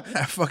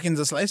fucking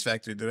the Slice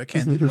Factory, dude. I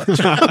can't do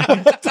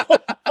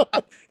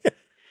that.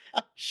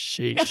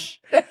 Sheesh.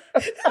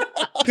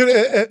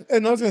 Dude,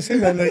 and I was gonna say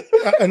that, like,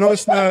 I know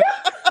it's not.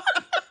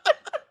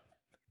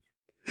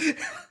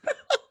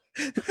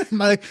 I'm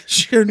like,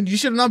 sure, you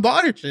should have not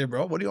bought her shit,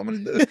 bro. What do you want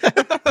me to do?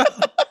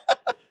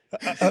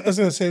 I was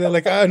gonna say that,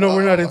 like, I know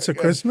we're not into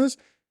Christmas,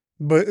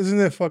 but isn't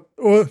it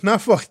well,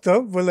 not fucked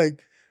up, but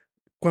like,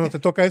 cuando te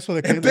toca eso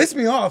de que, It pissed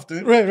me off,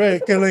 dude.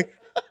 right, que like,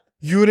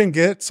 you wouldn't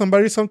get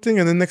somebody something,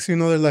 and then next thing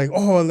you know, they're like,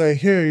 oh, like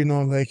here, you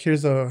know, like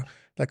here's a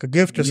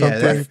gift or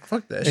something,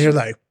 Fuck that and shit. you're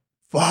like,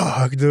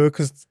 fuck, dude,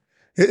 because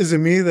is it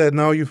me that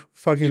now you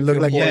fucking look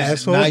like an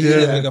asshole? Now you Yeah,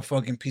 look like a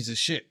fucking piece of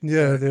shit.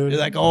 yeah, dude. You're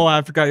like, oh,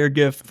 I forgot your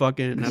gift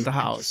fucking at the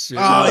house. You're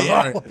Oh, like,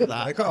 yeah.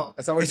 like, oh,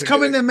 That's always it's a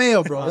coming in good- the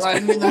mail, bro. It's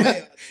coming in the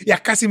mail. Ya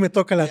casi me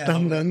toca la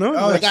tanda, ¿no?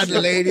 Oh, I it's got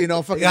delayed, you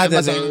know, fucking got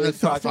Amazon. delivered.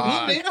 Fuck.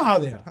 You know how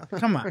they are.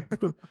 Come on.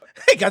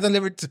 It got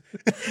delivered.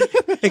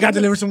 It got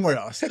delivered somewhere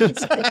else. Don't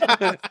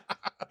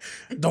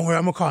Don't worry,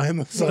 I'm gonna call him.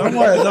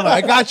 worry.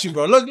 I got you,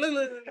 bro. Look.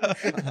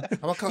 I'm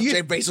gonna call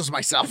Jay Bezos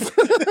myself.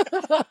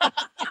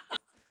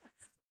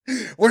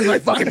 Where's my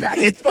fucking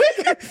package?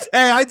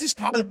 Hey, I just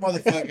called the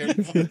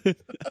motherfucker.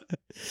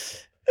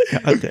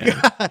 God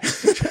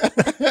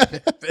damn.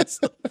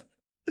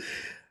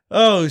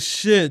 Oh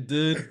shit,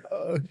 dude.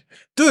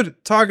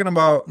 Dude, talking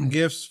about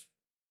gifts,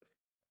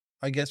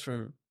 I guess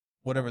for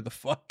whatever the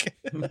fuck.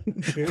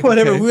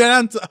 Whatever. We went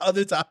on to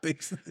other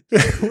topics.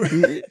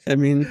 I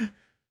mean,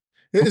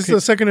 It's the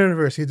second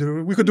anniversary,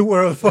 dude. We could do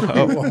whatever the fuck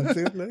we want,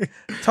 dude. Like,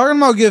 Talking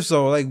about gifts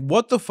though, like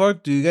what the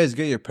fuck do you guys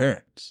get your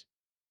parents?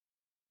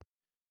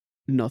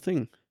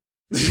 nothing.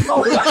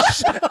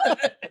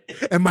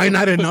 am I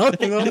not enough?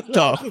 You know?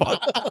 The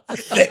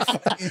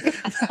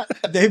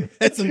fuck? They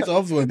bet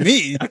themselves with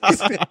me.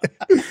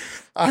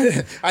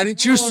 I didn't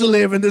choose to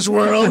live in this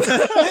world.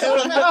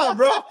 No,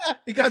 bro.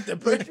 You got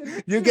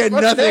the You get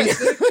nothing.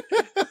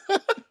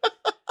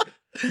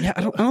 Yeah,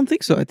 I don't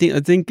think so.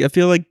 I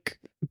feel like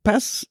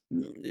past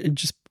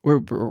just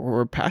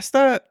we're past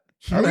that.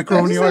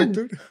 Macaroni art,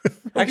 dude.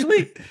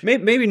 Actually,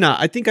 maybe not.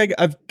 I think I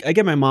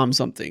get my mom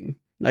something.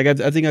 Like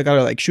I think I got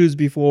her like shoes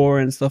before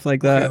and stuff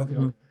like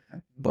that.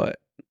 But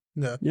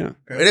Yeah. yeah,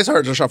 It is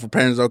hard to shop for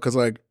parents though, because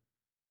like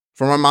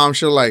for my mom,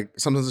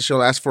 sometimes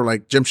she'll ask for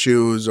like gym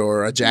shoes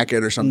or a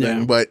jacket or something.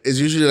 Yeah. But it's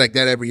usually like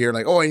that every year.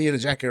 Like, oh, I need a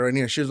jacket or I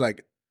need a shoes.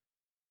 Like,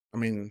 I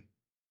mean,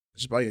 I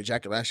just bought you a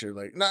jacket last year.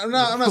 Like, no, I'm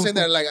not saying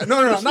that. Like,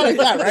 no, not like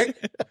that, right?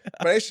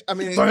 But I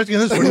mean,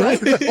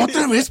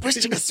 otra vez, pues,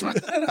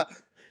 chicas.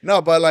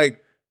 No, but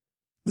like,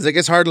 it's like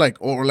it's hard. Like,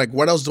 or like,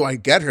 what else do I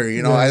get her?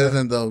 You know, Yeah. other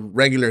than the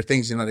regular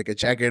things. You know, like a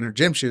jacket or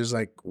gym shoes.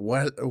 Like,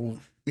 what?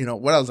 You know,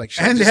 what else? Like,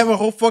 And they have a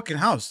whole fucking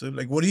house, dude.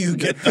 Like, what do you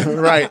get them?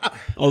 right.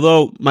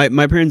 although my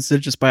parents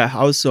did just buy a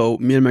house, so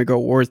me and my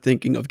girl were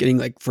thinking of getting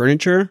like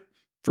furniture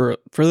for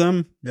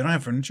them. They don't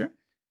have furniture?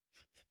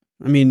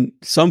 I mean,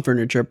 some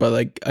furniture, but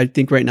like I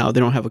think right now they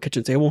don't have a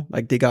kitchen table.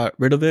 Like they got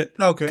rid of it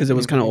Okay. because it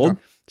was kind of old.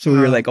 So we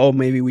were like, oh,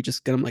 maybe we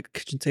just get them like a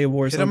kitchen table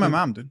or Hit up something. my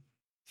mom, dude.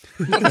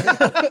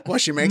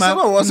 What, she makes My- them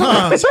or what's No.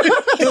 up? Dude,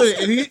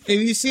 if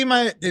you see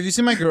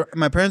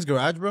my parents'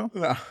 garage, bro,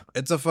 No.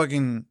 it's a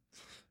fucking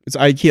It's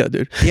IKEA,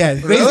 dude. yeah,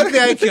 it's basically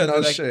Really? IKEA. No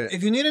Like, shit.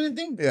 if you need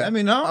anything, Yeah. let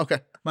me know. Okay.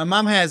 My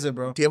mom has it,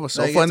 bro. Do you have a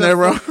sofa Like, in it's there,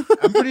 bro?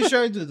 I'm pretty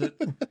sure I do. Dude.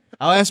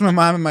 I'll ask my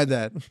mom and my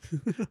dad.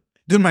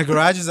 Dude, my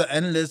garage is an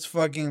endless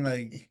fucking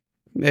like.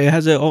 It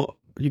has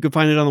you can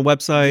find it on the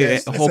website,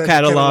 Yes, a whole it's a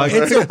catalog.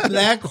 catalog. It's a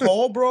black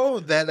hole, bro.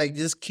 That like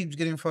just keeps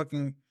getting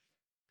fucking.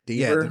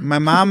 Yeah, Deeper. dude. My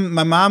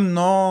mom,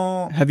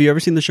 no. Have you ever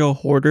seen the show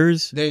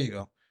Hoarders? There you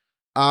go.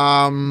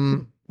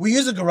 We We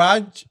use a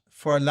garage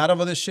for a lot of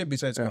other shit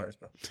besides cars,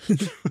 bro.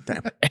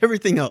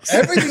 Everything else.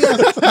 Everything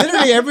else,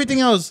 literally everything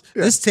else.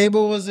 This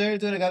table was there,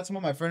 dude. I got some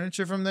of my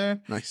furniture from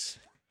there. nice.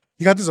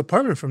 You got this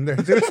apartment from there,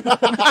 dude.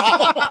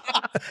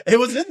 It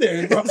was in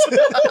there, bro.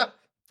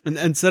 And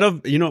instead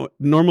of,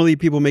 normally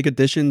people make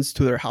additions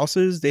to their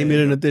houses, they made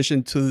an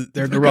addition to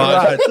their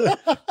garage.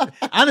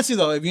 Honestly,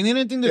 though, if you need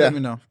anything, Yeah. let me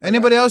know.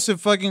 Anybody else,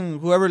 if fucking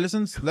whoever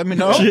listens, let me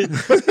know.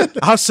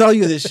 I'll sell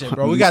you this shit,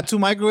 bro. We got 2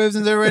 microwaves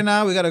in there right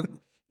now.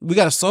 We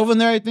got a stove in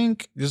there. I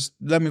think. Just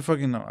let me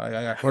fucking know.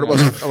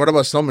 What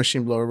about snow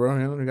machine blower, bro?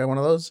 You got one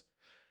of those?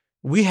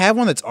 We have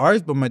one that's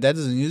ours, but my dad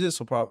doesn't use it,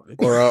 so probably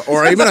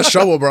Or even a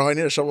shovel, bro. I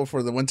need a shovel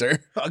for the winter.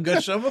 a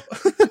good shovel.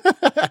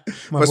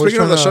 But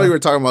speaking of the show you were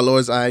talking about,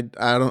 Lois, I never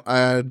Yeah,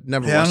 I watched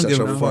don't that give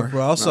show a before. fuck,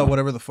 bro. I'll sell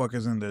whatever the fuck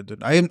is in there,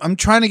 dude. I'm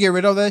trying to get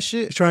rid of that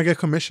shit. He's trying to get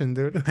commission,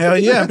 dude. Hell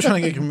yeah, I'm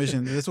trying to get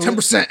commission. That's what,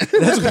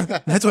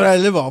 10%. that's what I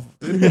live off.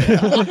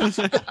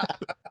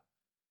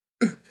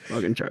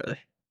 Fucking Charlie.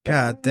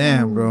 God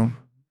damn, bro.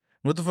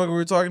 What the fuck were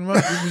we talking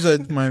about? You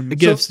said my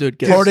Gifts, dude.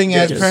 Gifts. hoarding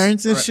as Gifts.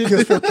 parents and Right. shit.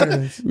 Gifts for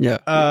parents.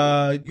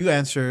 Yeah. You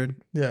answered.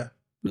 Yeah.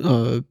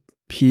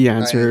 He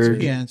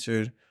answered. He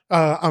answered.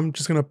 I'm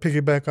just gonna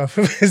piggyback off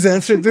of his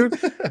answer, dude.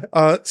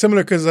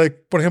 Similar, because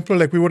like, for example,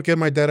 like we would get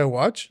my dad a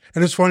watch,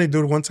 and it's funny,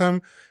 dude. One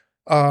time,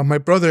 my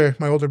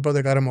older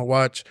brother, got him a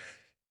watch,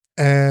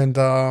 and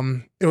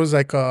it was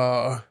like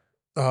I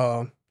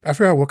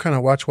forgot what kind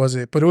of watch was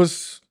it, but it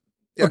was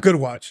a good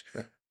watch.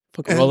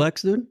 Fucking And-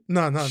 Rolex, dude.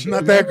 No, not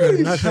that good.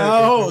 Not that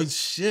Oh good.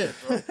 shit!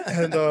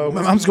 And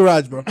My mom's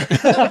garage, bro. get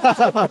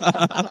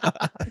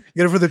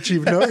it for the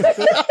cheap, no?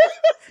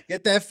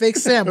 Get that fake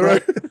Sam, bro.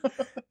 Right.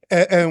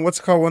 And what's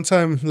it called? One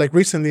time, like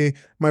recently,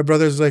 my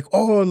brother's like,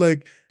 "Oh,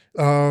 like,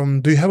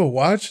 do you have a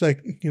watch?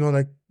 Like,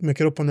 like me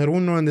quiero poner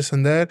uno and this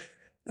and that."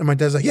 And my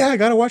dad's like, "Yeah, I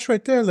got a watch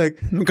right there."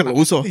 Like, Nunca lo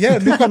uso. yeah,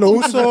 nunca lo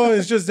uso.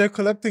 It's just they're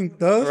collecting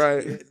dust.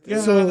 Right.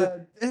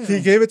 So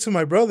he gave it to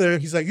my brother.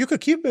 He's like, "You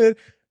could keep it."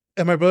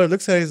 And my brother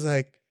looks at it. He's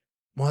like,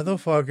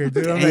 "Motherfucker,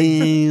 dude." I'm like,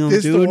 Damn,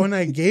 "This is the dude. one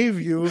I gave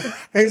you."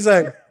 And he's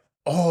like,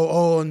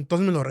 "Oh,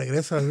 entonces me lo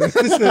regresas." This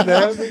and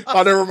that.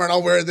 Oh, never mind.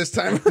 I'll wear it this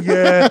time.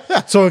 Yeah.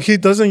 So he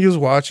doesn't use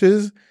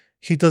watches.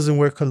 He doesn't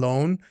wear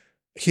cologne.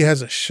 He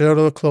has a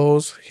shitload of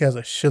clothes. He has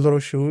a shitload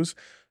of shoes.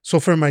 So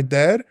for my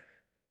dad,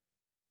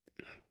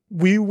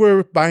 we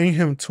were buying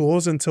him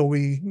tools until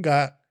we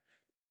got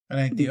An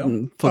idea.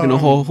 Fucking a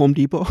whole Home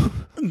Depot.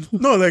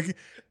 no, like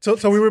so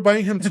we were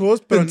buying him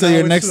tools, but Until now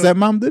your it's next like-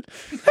 stepmom did.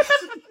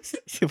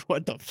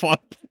 What the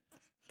fuck?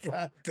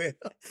 God damn.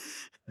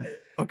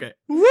 Okay.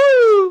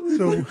 Woo!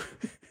 So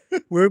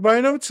we were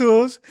buying him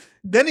tools.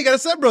 Then he got a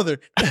stepbrother.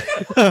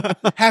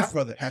 Half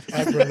brother. Half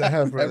brother.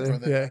 Half brother.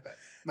 Yeah.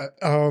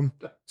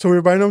 So we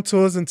were buying them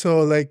tools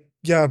until like,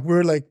 yeah,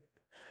 we're like,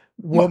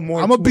 what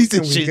more? I'm a tools piece can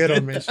of we shit. get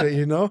him and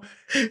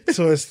shit,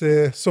 So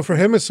so for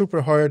him it's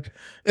super hard,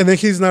 and then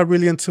he's not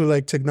really into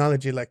like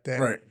technology like that.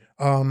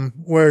 Right.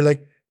 Where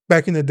like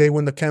back in the day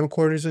when the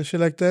camcorders and shit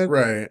like that.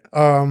 Right.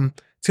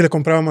 Si le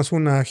comprábamos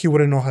una, he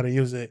wouldn't know how to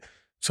use it.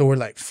 So we're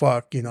like,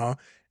 fuck,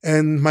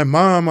 And my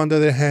mom, on the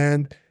other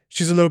hand,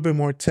 she's a little bit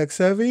more tech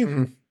savvy.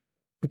 Mhm.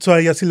 So a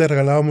ella sí le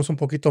regalábamos un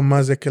poquito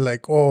más de que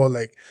like,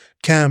 like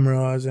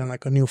cameras and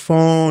like a new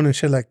phone and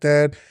shit like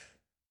that.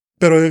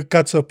 Pero it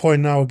got to a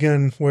point now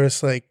again where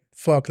it's like,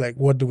 fuck, like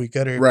what do we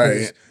get her?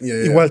 Right. Yeah.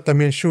 yeah. Igual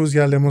también shoes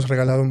ya le hemos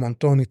regalado un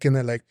montón y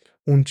tiene like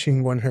un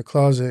chingo in her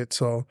closet.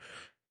 So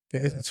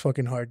it's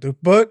fucking hard, dude.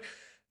 But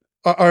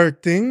our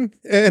thing,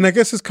 and I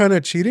guess it's kind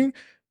of cheating,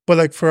 but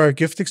like for our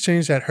gift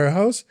exchange at her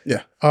house,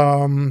 Yeah.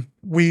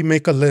 we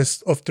make a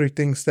list of 3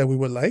 things that we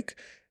would like.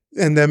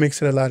 And that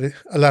makes it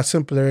a lot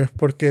simpler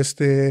porque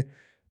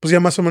pues ya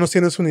más o menos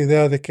tienes una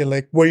idea de que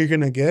like what you're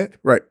gonna get,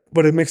 Right.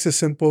 but it makes it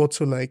simple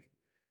to like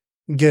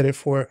get it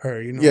for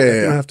her, Yeah, Like, yeah, you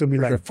don't yeah. have to be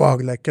like,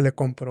 fuck, like que le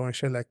compro and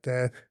shit like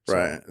that. So,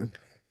 Right.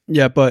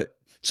 Yeah, but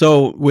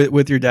so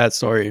with your dad's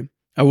story,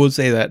 I will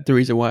say that the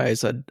reason why I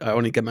said I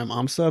only get my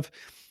mom stuff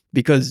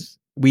because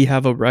we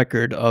have a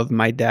record of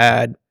my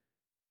dad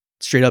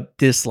straight up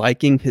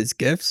disliking his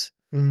gifts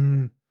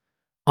mm,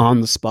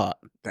 on the spot.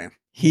 Damn.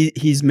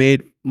 He's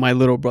made my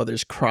little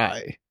brothers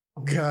cry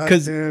God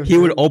because damn, he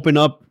would dude. open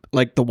up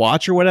like the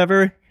watch or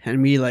whatever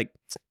and be like,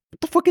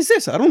 "What the fuck is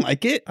this? I don't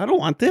like it. I don't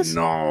want this."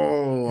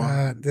 No.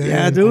 God damn,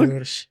 Yeah,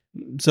 dude.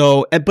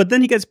 So, but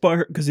then he gets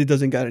butthurt because he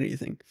doesn't get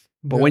anything.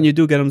 But when you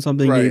do get him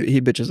something, Right. he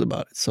bitches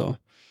about it. So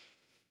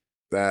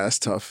That's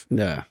tough.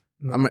 yeah,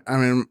 I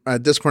mean,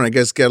 at this point, I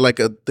guess get like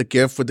the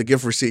gift with the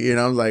gift receipt.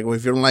 Like, well,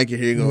 if you don't like it,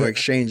 here you go, Yeah.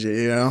 exchange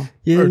it.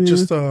 yeah. or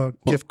just a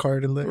gift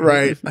card and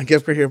Right. A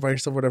gift card here, buy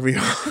yourself whatever you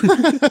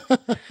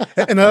want.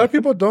 And a lot of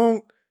people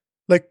don't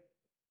like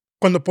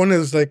cuando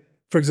pones like,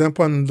 for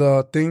example, on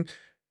the thing,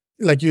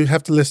 like you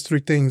have to list 3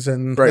 things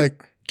and Right.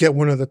 like get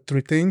one of the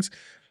 3 things.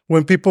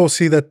 When people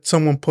see that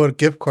someone put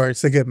gift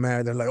cards, they get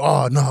mad. They're like,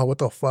 "Oh no, what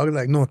the fuck?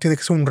 Like, no, tiene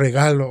que ser un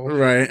regalo."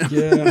 Right.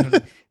 Yeah,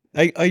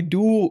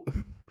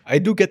 I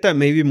do get that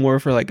maybe more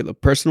for like the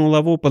personal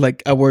level, but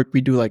like at work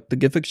we do like the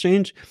gift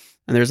exchange,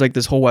 and there's like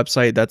this whole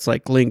website that's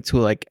like linked to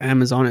like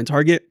Amazon and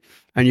Target,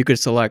 and you could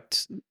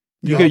select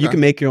you Yeah, you okay. can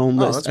make your own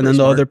Oh, list, that's and then pretty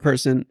the smart. other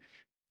person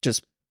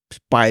just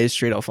buys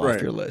straight off Right.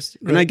 your list.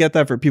 And I get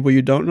that for people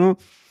you don't know,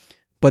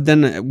 but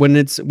then when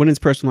it's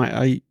personal,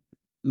 I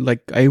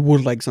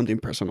would like something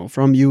personal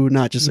from you,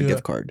 not just a Yeah.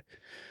 gift card.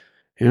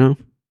 You know,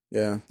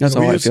 Yeah. that's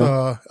we how I use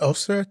feel.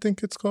 Elfster, I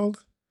think it's called.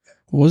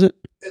 What was it,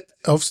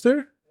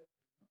 Elfster?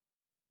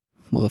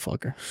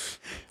 motherfucker?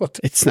 What?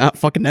 It's not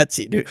fucking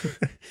Etsy, dude.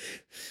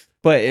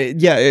 But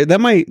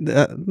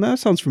that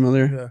sounds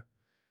familiar. Yeah.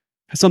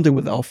 Something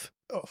with elf.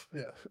 Oh,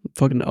 yeah.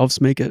 Fucking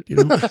elves make it, you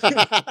know?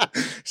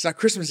 It's not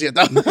Christmas yet,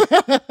 though.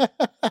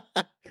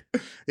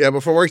 Yeah,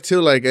 but for work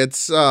too, like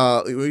it's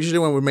usually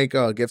when we make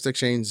a gift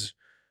exchange,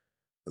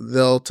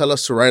 they'll tell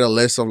us to write a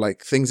list of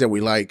like things that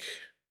we like,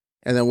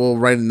 and then we'll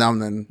write them down.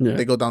 Then Yeah.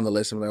 they go down the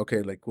list and we're like,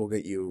 okay, like we'll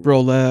get you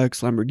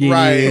Rolex,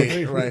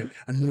 Lamborghini, right,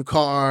 a new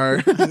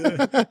car,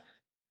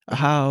 a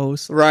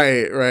house.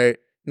 right.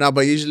 No,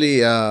 but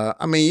usually,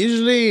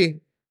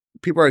 usually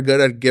people are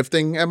good at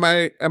gifting at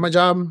my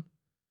job,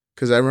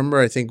 because I remember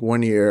I think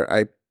one year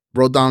I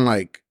wrote down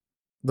like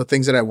the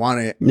things that I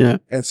wanted, Yeah.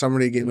 and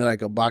somebody gave me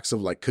like a box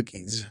of like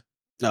cookies,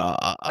 and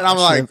And I'm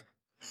like,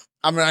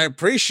 I mean, I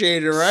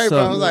appreciate it, right?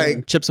 But I was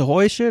like, Chips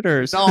Ahoy shit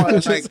or no,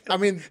 it's like, I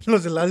mean,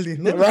 Los del Aldi,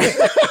 ¿no? right,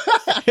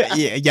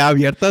 yeah, ya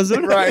abiertas.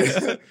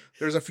 right.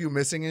 There's a few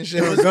missing and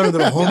shit. It was done to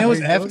the And it was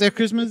homemade, after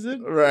Christmas,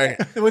 dude. Right,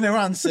 When they were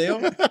on sale.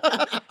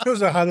 It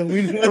was a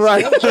Halloween.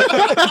 right.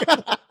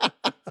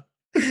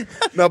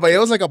 No, but it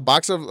was like a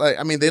box of like,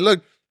 I mean, they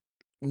look,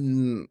 I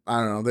don't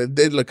know,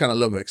 they look kind of a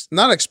little bit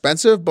not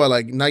expensive, but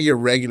like not your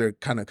regular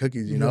kind of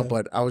cookies, you know. Yeah.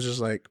 But I was just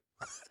like,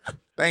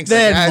 thanks.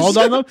 They I had guess. mold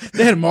on them.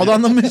 They had mold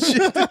on them and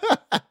shit.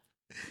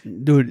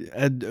 Dude,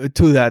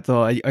 to that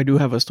though, I do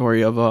have a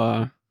story of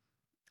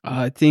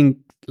I think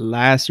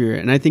last year,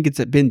 and I think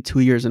it's been 2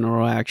 years in a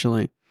row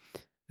actually,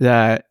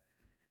 that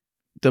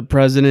the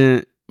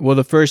president, well,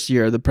 the first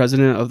year, the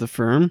president of the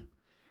firm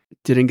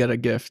didn't get a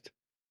gift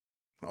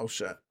Oh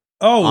shit.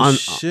 Oh on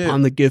shit!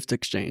 on the gift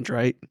exchange,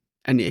 right?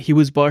 And he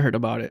was butthurt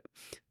about it.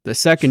 The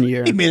second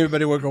year, He made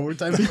everybody work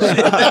overtime.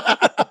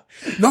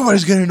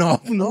 Nobody's getting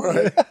off. No,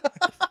 Right.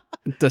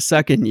 the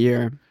second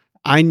year,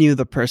 I knew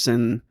the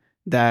person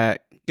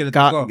that Que le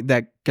got tocó.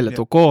 that que le Yeah.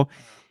 tocó,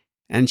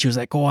 and she was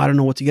like, "Oh, I don't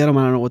know what to get him.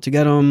 I don't know what to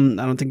get him.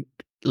 I don't think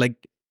like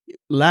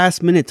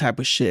last minute type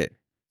of shit."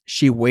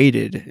 She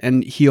waited,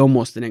 and he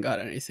almost didn't got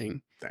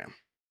anything.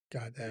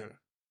 God damn.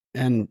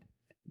 And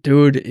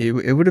dude,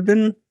 it would have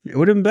been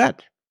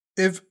bad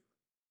If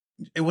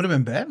it would have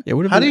been bad. It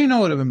would have How been- do you know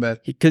it would have been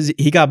bad? because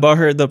he got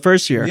butthurt the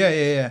first year.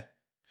 Yeah.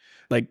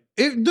 Like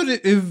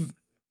If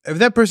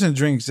that person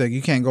drinks, like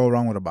you can't go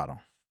wrong with a bottle.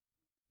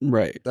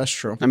 right. That's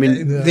true. I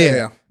mean,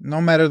 Yeah.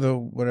 No matter the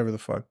whatever the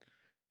fuck.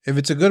 If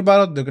it's a good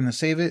bottle, they're gonna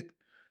save it.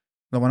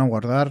 Lo van a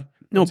guardar.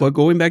 no, but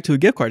going back to a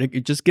gift card,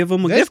 just give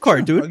him a That's gift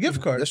card, true, dude. A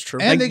gift card. That's true.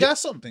 And Like, they got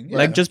something. Yeah.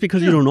 Like just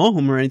because you don't know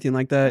him or anything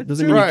like that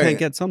doesn't mean Right. you can't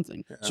get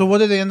something. So what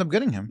did they end up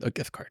getting him? A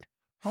gift card.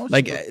 How much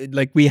Like is it?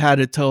 like we had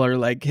to tell her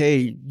like,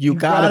 hey, you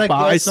gotta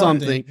buy get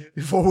something.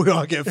 before we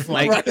all get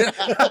Like-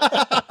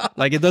 fucked.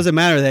 Like it doesn't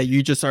matter that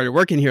you just started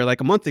working here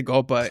like a month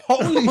ago, but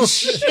Holy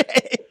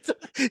shit!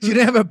 You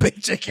didn't have a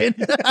paycheck in.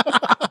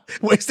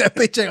 Waste that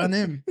paycheck on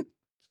him.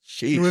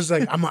 He sheesh. was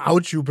like, I'm gonna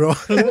out you, bro.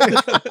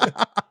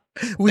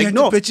 We Like, had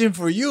no. to pitch in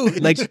for you.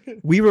 Like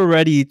we were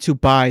ready to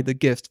buy the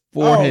gift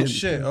for oh him.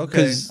 shit!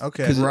 Okay,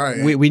 okay. Because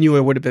Right. we knew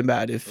it would have been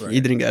bad if he Right.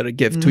 didn't get a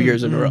gift 2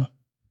 years in a Mhm. row.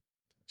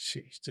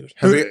 Jeez, dude.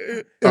 Have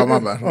you- oh my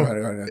bad. Go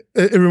ahead.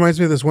 It reminds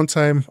me of this one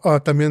time,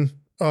 también,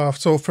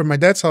 so for my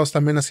dad's house,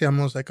 también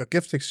hacíamos like a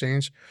gift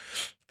exchange.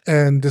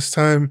 And this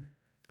time,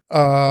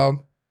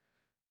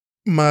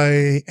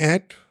 my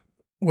aunt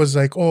was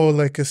like, oh,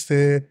 like,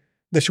 that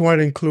she wanted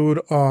to include,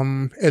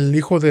 el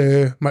hijo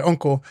de my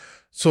uncle.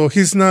 So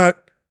he's not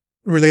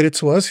related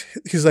to us.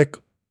 He's like,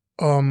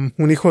 un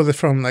hijo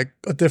from like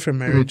a different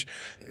marriage.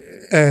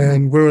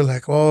 And we were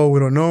like, oh, we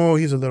don't know.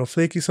 He's a little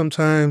flaky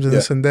sometimes and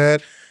this and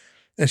that.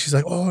 And she's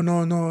like, oh,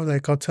 no,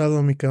 like, I'll tell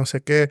him, y que no sé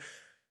qué.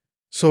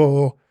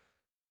 So,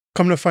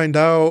 come to find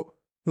out,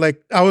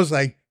 like, I was,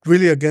 like,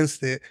 really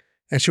against it.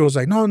 And she was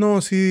like, no,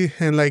 see.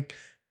 And, like,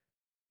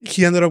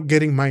 he ended up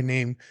getting my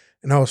name.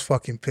 And I was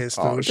fucking pissed,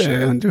 Oh, dude. shit.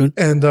 Damn, dude.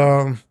 And,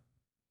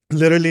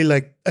 literally,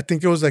 like, I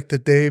think it was, like, the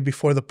day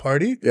before the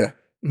party. Yeah.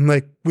 And,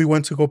 like, we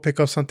went to go pick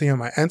up something at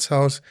my aunt's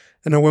house.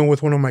 And I went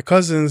with one of my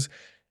cousins.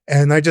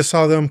 And I just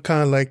saw them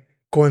kind of, like,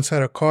 go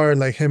inside a car,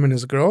 like him and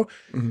his girl.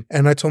 Mhm.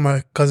 And I told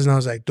my cousin, I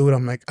was like, dude,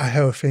 I'm like, I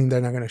have a feeling they're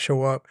not going to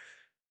show up.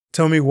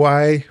 Tell me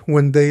why,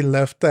 when they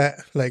left that,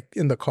 like,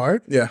 in the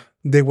car, Yeah.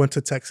 they went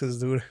to Texas,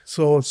 dude.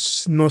 So,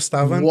 no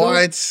estaban. dude.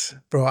 What?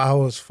 Bro, I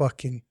was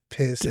fucking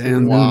pissed. Damn, dude.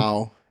 dude.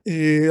 Wow.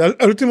 Al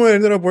último, it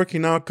ended up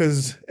working out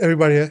because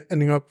everybody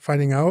ended up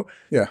finding out.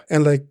 Yeah.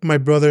 And, like, my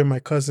brother and my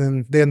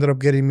cousin, they ended up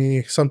getting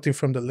me something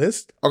from the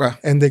list. Okay.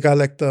 And they got,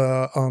 like,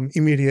 the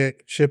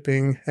immediate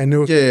shipping. And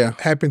it Yeah.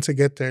 happened to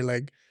get there,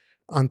 like,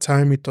 on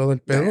time y todo el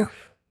pedo. Damn.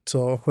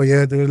 So, well,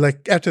 yeah, dude,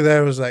 like, after that,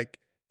 it was like,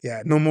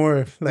 yeah, no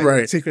more, like,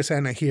 Right. Secret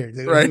Santa here,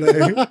 dude. Right.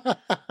 Like,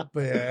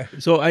 but, yeah.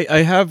 So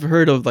I have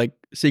heard of like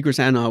Secret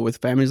Santa with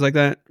families like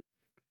that,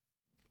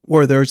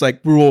 where there's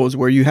like rules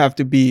where you have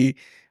to be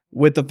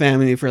with the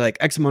family for like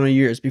X amount of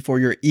years before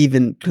you're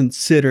even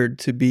considered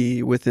to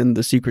be within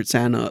the Secret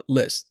Santa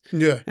list.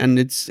 Yeah. And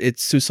it's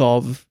to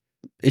solve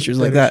issues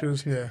like that.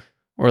 Issues, yeah.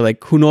 Or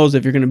like who knows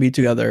if you're gonna be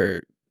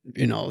together,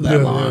 that Yeah,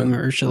 long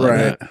or shit like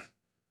Right. that.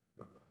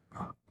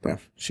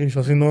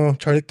 Sheesh, si no,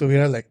 Charlie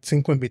tuviera, like,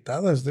 5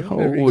 invitadas, dude.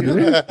 Oh,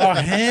 dude. Oh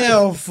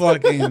hell,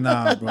 fucking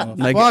nah, bro.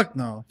 Like- Fuck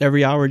no.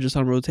 Every hour just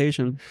on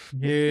rotation.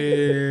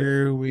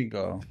 Here we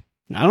go.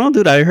 I don't know,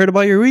 dude. I heard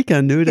about your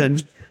weekend, dude,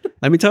 and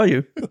let me tell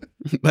you,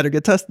 better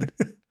get tested.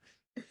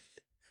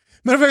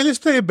 Matter of fact, let's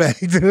play it back,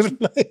 dude.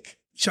 Like,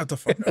 Shut the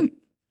fuck up.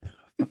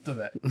 After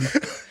that.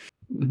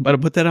 Better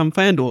put that on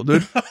FanDuel,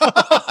 dude.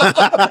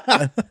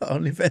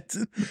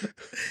 OnlyFans.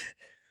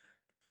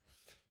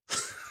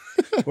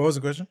 What was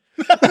the question?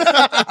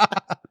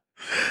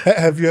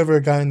 have you ever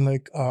gotten,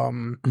 like,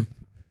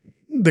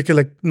 de que,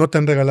 like, no te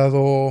han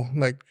regalado,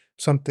 like,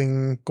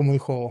 something, como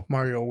dijo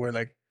Mario, where,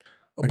 like,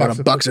 I got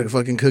a box of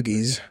fucking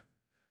cookies.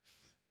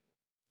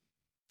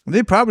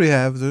 They probably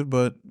have, dude,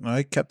 but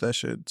I kept that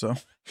shit. So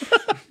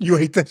You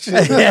hate that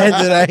shit.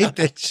 yeah, dude, I hate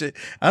that shit.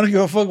 I don't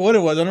give a fuck what it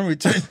was. I don't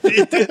return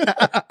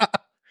it.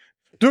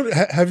 Dude,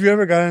 have you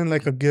ever gotten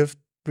like a gift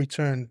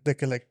return de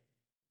que like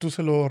tú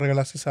se lo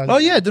regalaste a alguien? Oh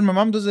yeah, dude, my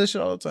mom does that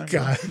shit all the time.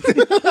 God.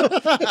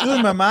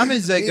 Dude, my mom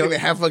is like, You didn't even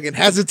have fucking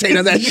hesitate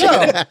on that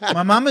shit.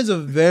 my mom is a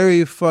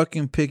very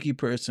fucking picky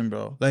person,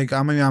 bro. Like, mi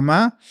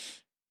mamá,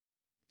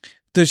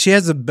 dude, she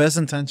has the best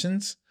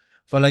intentions,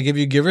 but like, if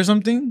you give her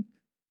something,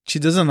 she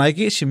doesn't like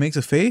it, she makes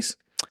a face.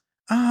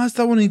 Ah,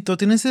 está bonito.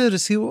 ¿Tienes el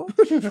recibo?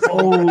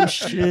 Oh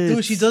shit,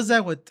 Dude, she does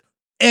that with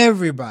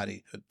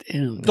everybody.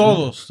 Damn, man.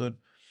 Todos, dude.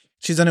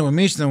 She's done it with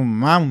me. She's done it with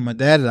my mom, with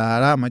my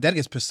dad. My dad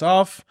gets pissed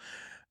off.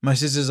 My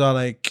sisters are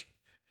like,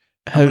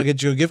 I'm gonna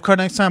get you a gift card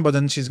next time, but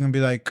then she's gonna be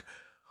like,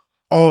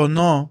 oh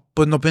no,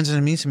 pues no pienses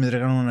en mí si me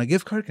regalan una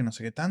gift card, que no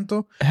sé qué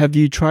tanto. Have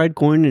you tried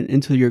going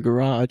into your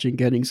garage and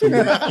getting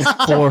something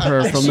for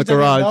her from the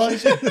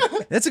garage?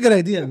 That's a good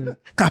idea. Man.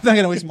 I'm not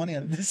gonna waste money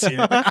on this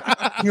year.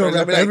 You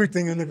wrap Like,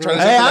 everything in the trying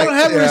garage. to- Hey, I don't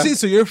have a Yeah. receipt,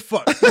 so you're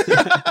fucked.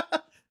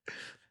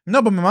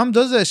 No, but my mom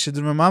does that shit.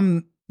 My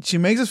mom, she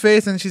makes a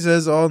face and she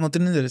says, oh, no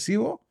tienen el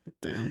recibo.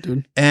 Damn,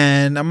 dude.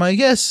 And I'm like,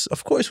 yes,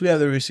 of course we have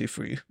the receipt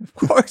for you. Of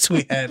course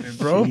we have it,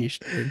 bro. Sheesh,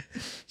 dude.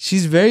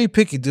 She's very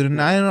picky, dude,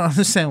 and I don't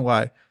understand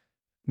why.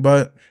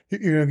 But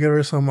You're gonna give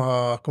her some,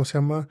 ¿cómo se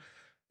llama?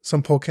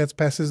 Some Pokédex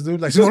passes, dude.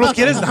 Like, si no los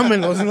quieres,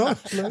 dámelos, ¿no?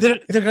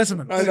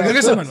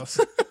 regrésamelos.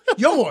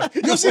 Yo voy.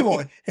 Yo sí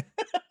voy.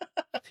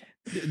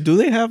 Do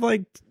they have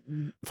like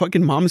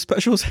fucking mom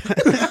specials?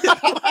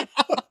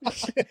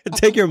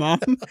 Take your mom.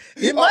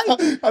 They might.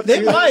 I They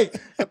think- might.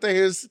 I think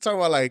he was talking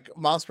about like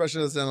mom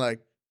specialists and like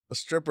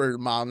stripper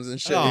moms and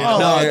shit. Oh, you know?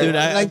 no, Yeah. dude,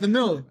 I- like the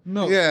milk.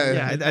 No. Yeah,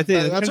 Yeah, I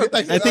think that's what I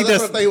I think think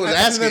that's- what he was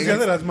That's asking. Dia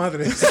de las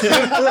Madres.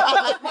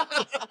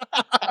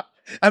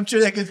 I'm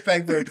sure that gets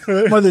back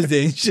to Mother's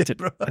Day and shit,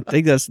 bro. I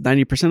think that's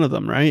 90% of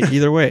them, right?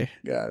 Either way.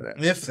 God,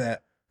 If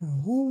that.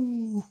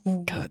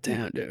 God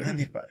damn, dude.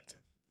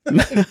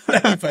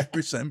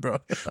 95%, bro.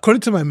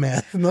 According to my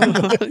math. No,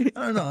 no. I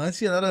don't know. I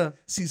see a lot of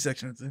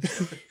C-sections.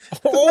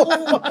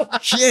 Oh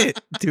shit,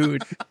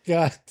 dude.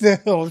 God damn.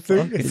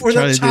 Okay. For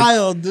Charlie, the dude.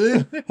 child,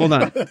 dude. Hold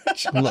on.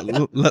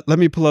 Let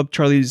me pull up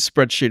Charlie's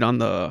spreadsheet on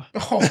the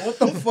Oh, what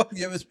the fuck?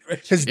 You have a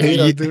spreadsheet. His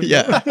data, dude.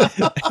 yeah.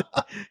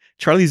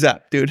 Charlie's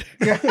app, dude.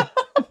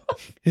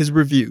 His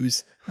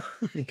reviews.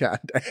 God.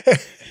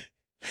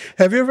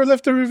 Have you ever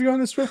left a review on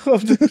the strip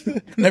club,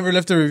 dude? Never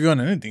left a review on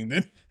anything,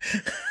 dude.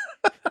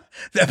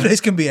 That place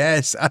can be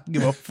ass. I don't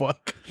give a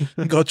fuck.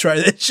 Go try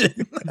that shit.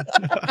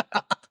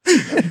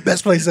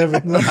 Best place ever.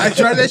 I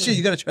tried that shit.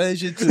 You gotta try that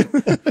shit too.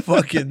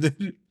 Fuck it,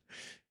 dude.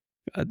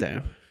 God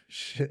damn.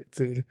 Shit,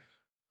 dude.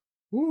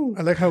 Ooh,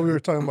 I like how we were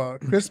talking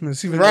about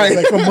Christmas, even Right.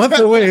 like a month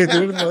away,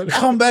 dude. But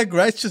Come back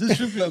right to the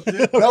strip club,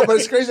 dude. No, but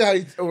it's crazy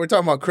how we're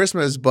talking about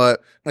Christmas,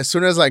 but as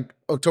soon as like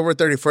October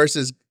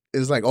 31st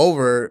is like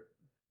over,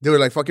 dude,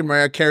 like fucking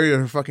Mariah Carey or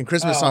her fucking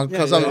Christmas song yeah,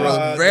 comes up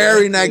yeah. the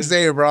very next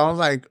day, bro. I'm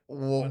like,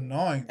 well,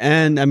 Annoying.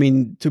 And I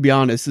mean, to be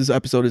honest, this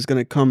episode is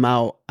gonna come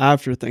out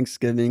after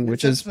Thanksgiving,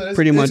 which is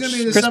pretty much gonna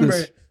be in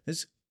Christmas.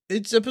 December.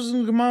 It's episode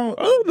gonna come out.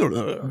 Oh, no,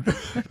 no, no.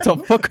 What the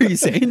fuck are you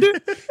saying,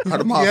 dude? cut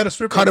him he off. had a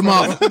strip Cut him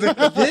club.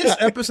 off. This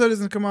episode is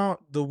gonna come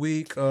out the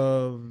week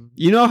of.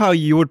 You know how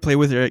you would play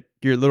with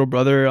your little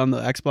brother on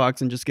the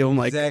Xbox and just give him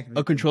like Exactly.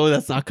 a controller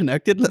that's not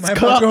connected? Let's My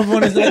cut off.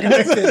 microphone is not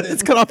connected.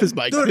 Let's cut off his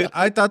mic. Dude,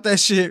 I thought that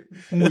shit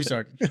when we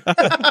started.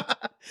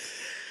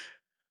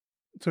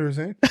 So you're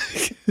saying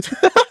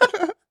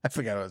I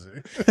forgot what I was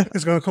saying.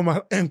 it's gonna come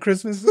out on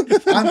Christmas? On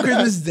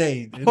Christmas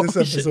Day, dude. This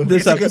episode.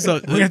 This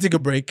episode. We're gonna take a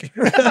break.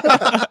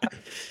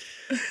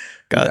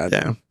 God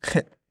damn.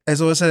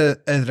 Eso es el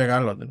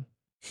regalo,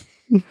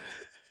 dude.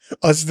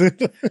 Us,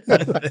 dude.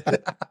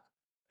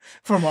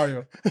 For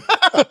Mario.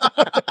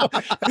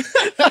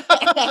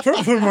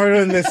 for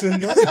Mario and listen.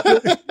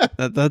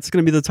 That's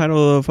gonna be the title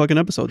of the fucking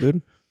episode,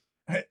 dude.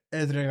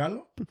 El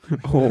regalo?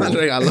 Oh. Mal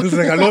regalo. El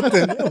regalote.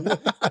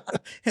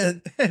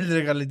 El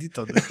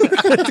regaletito,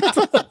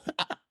 dude.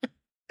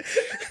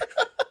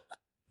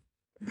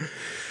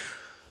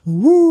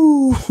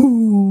 Woo.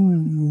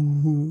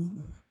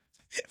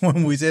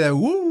 When we say that,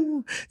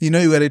 woo, you know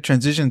you gotta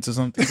transition to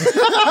something.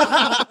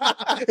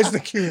 It's the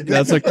cue.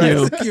 That's a cue.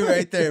 That's the cue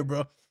right there,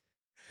 bro.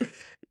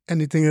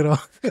 Anything at all.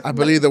 I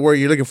believe the word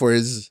you're looking for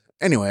is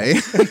anyway.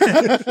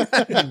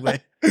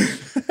 Anyway,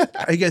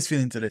 how you guys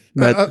feeling today?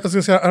 But I was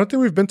gonna say, I don't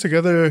think we've been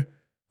together,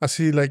 I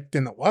see, like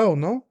in a while,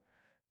 no?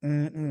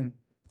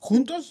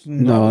 Juntos?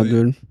 no,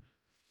 dude.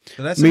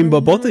 I mean,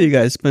 but both of you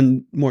guys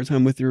spend more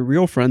time with your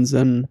real friends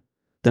than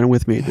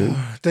with me, dude.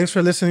 Thanks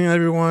for listening,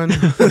 everyone.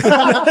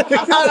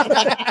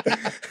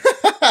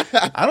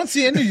 I don't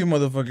see any of you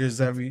motherfuckers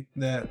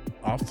that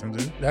often,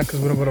 dude. Yeah, because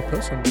we don't go to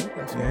prison, dude.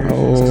 That's why.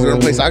 Oh. We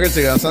don't play soccer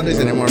together on Sundays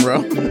anymore,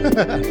 bro.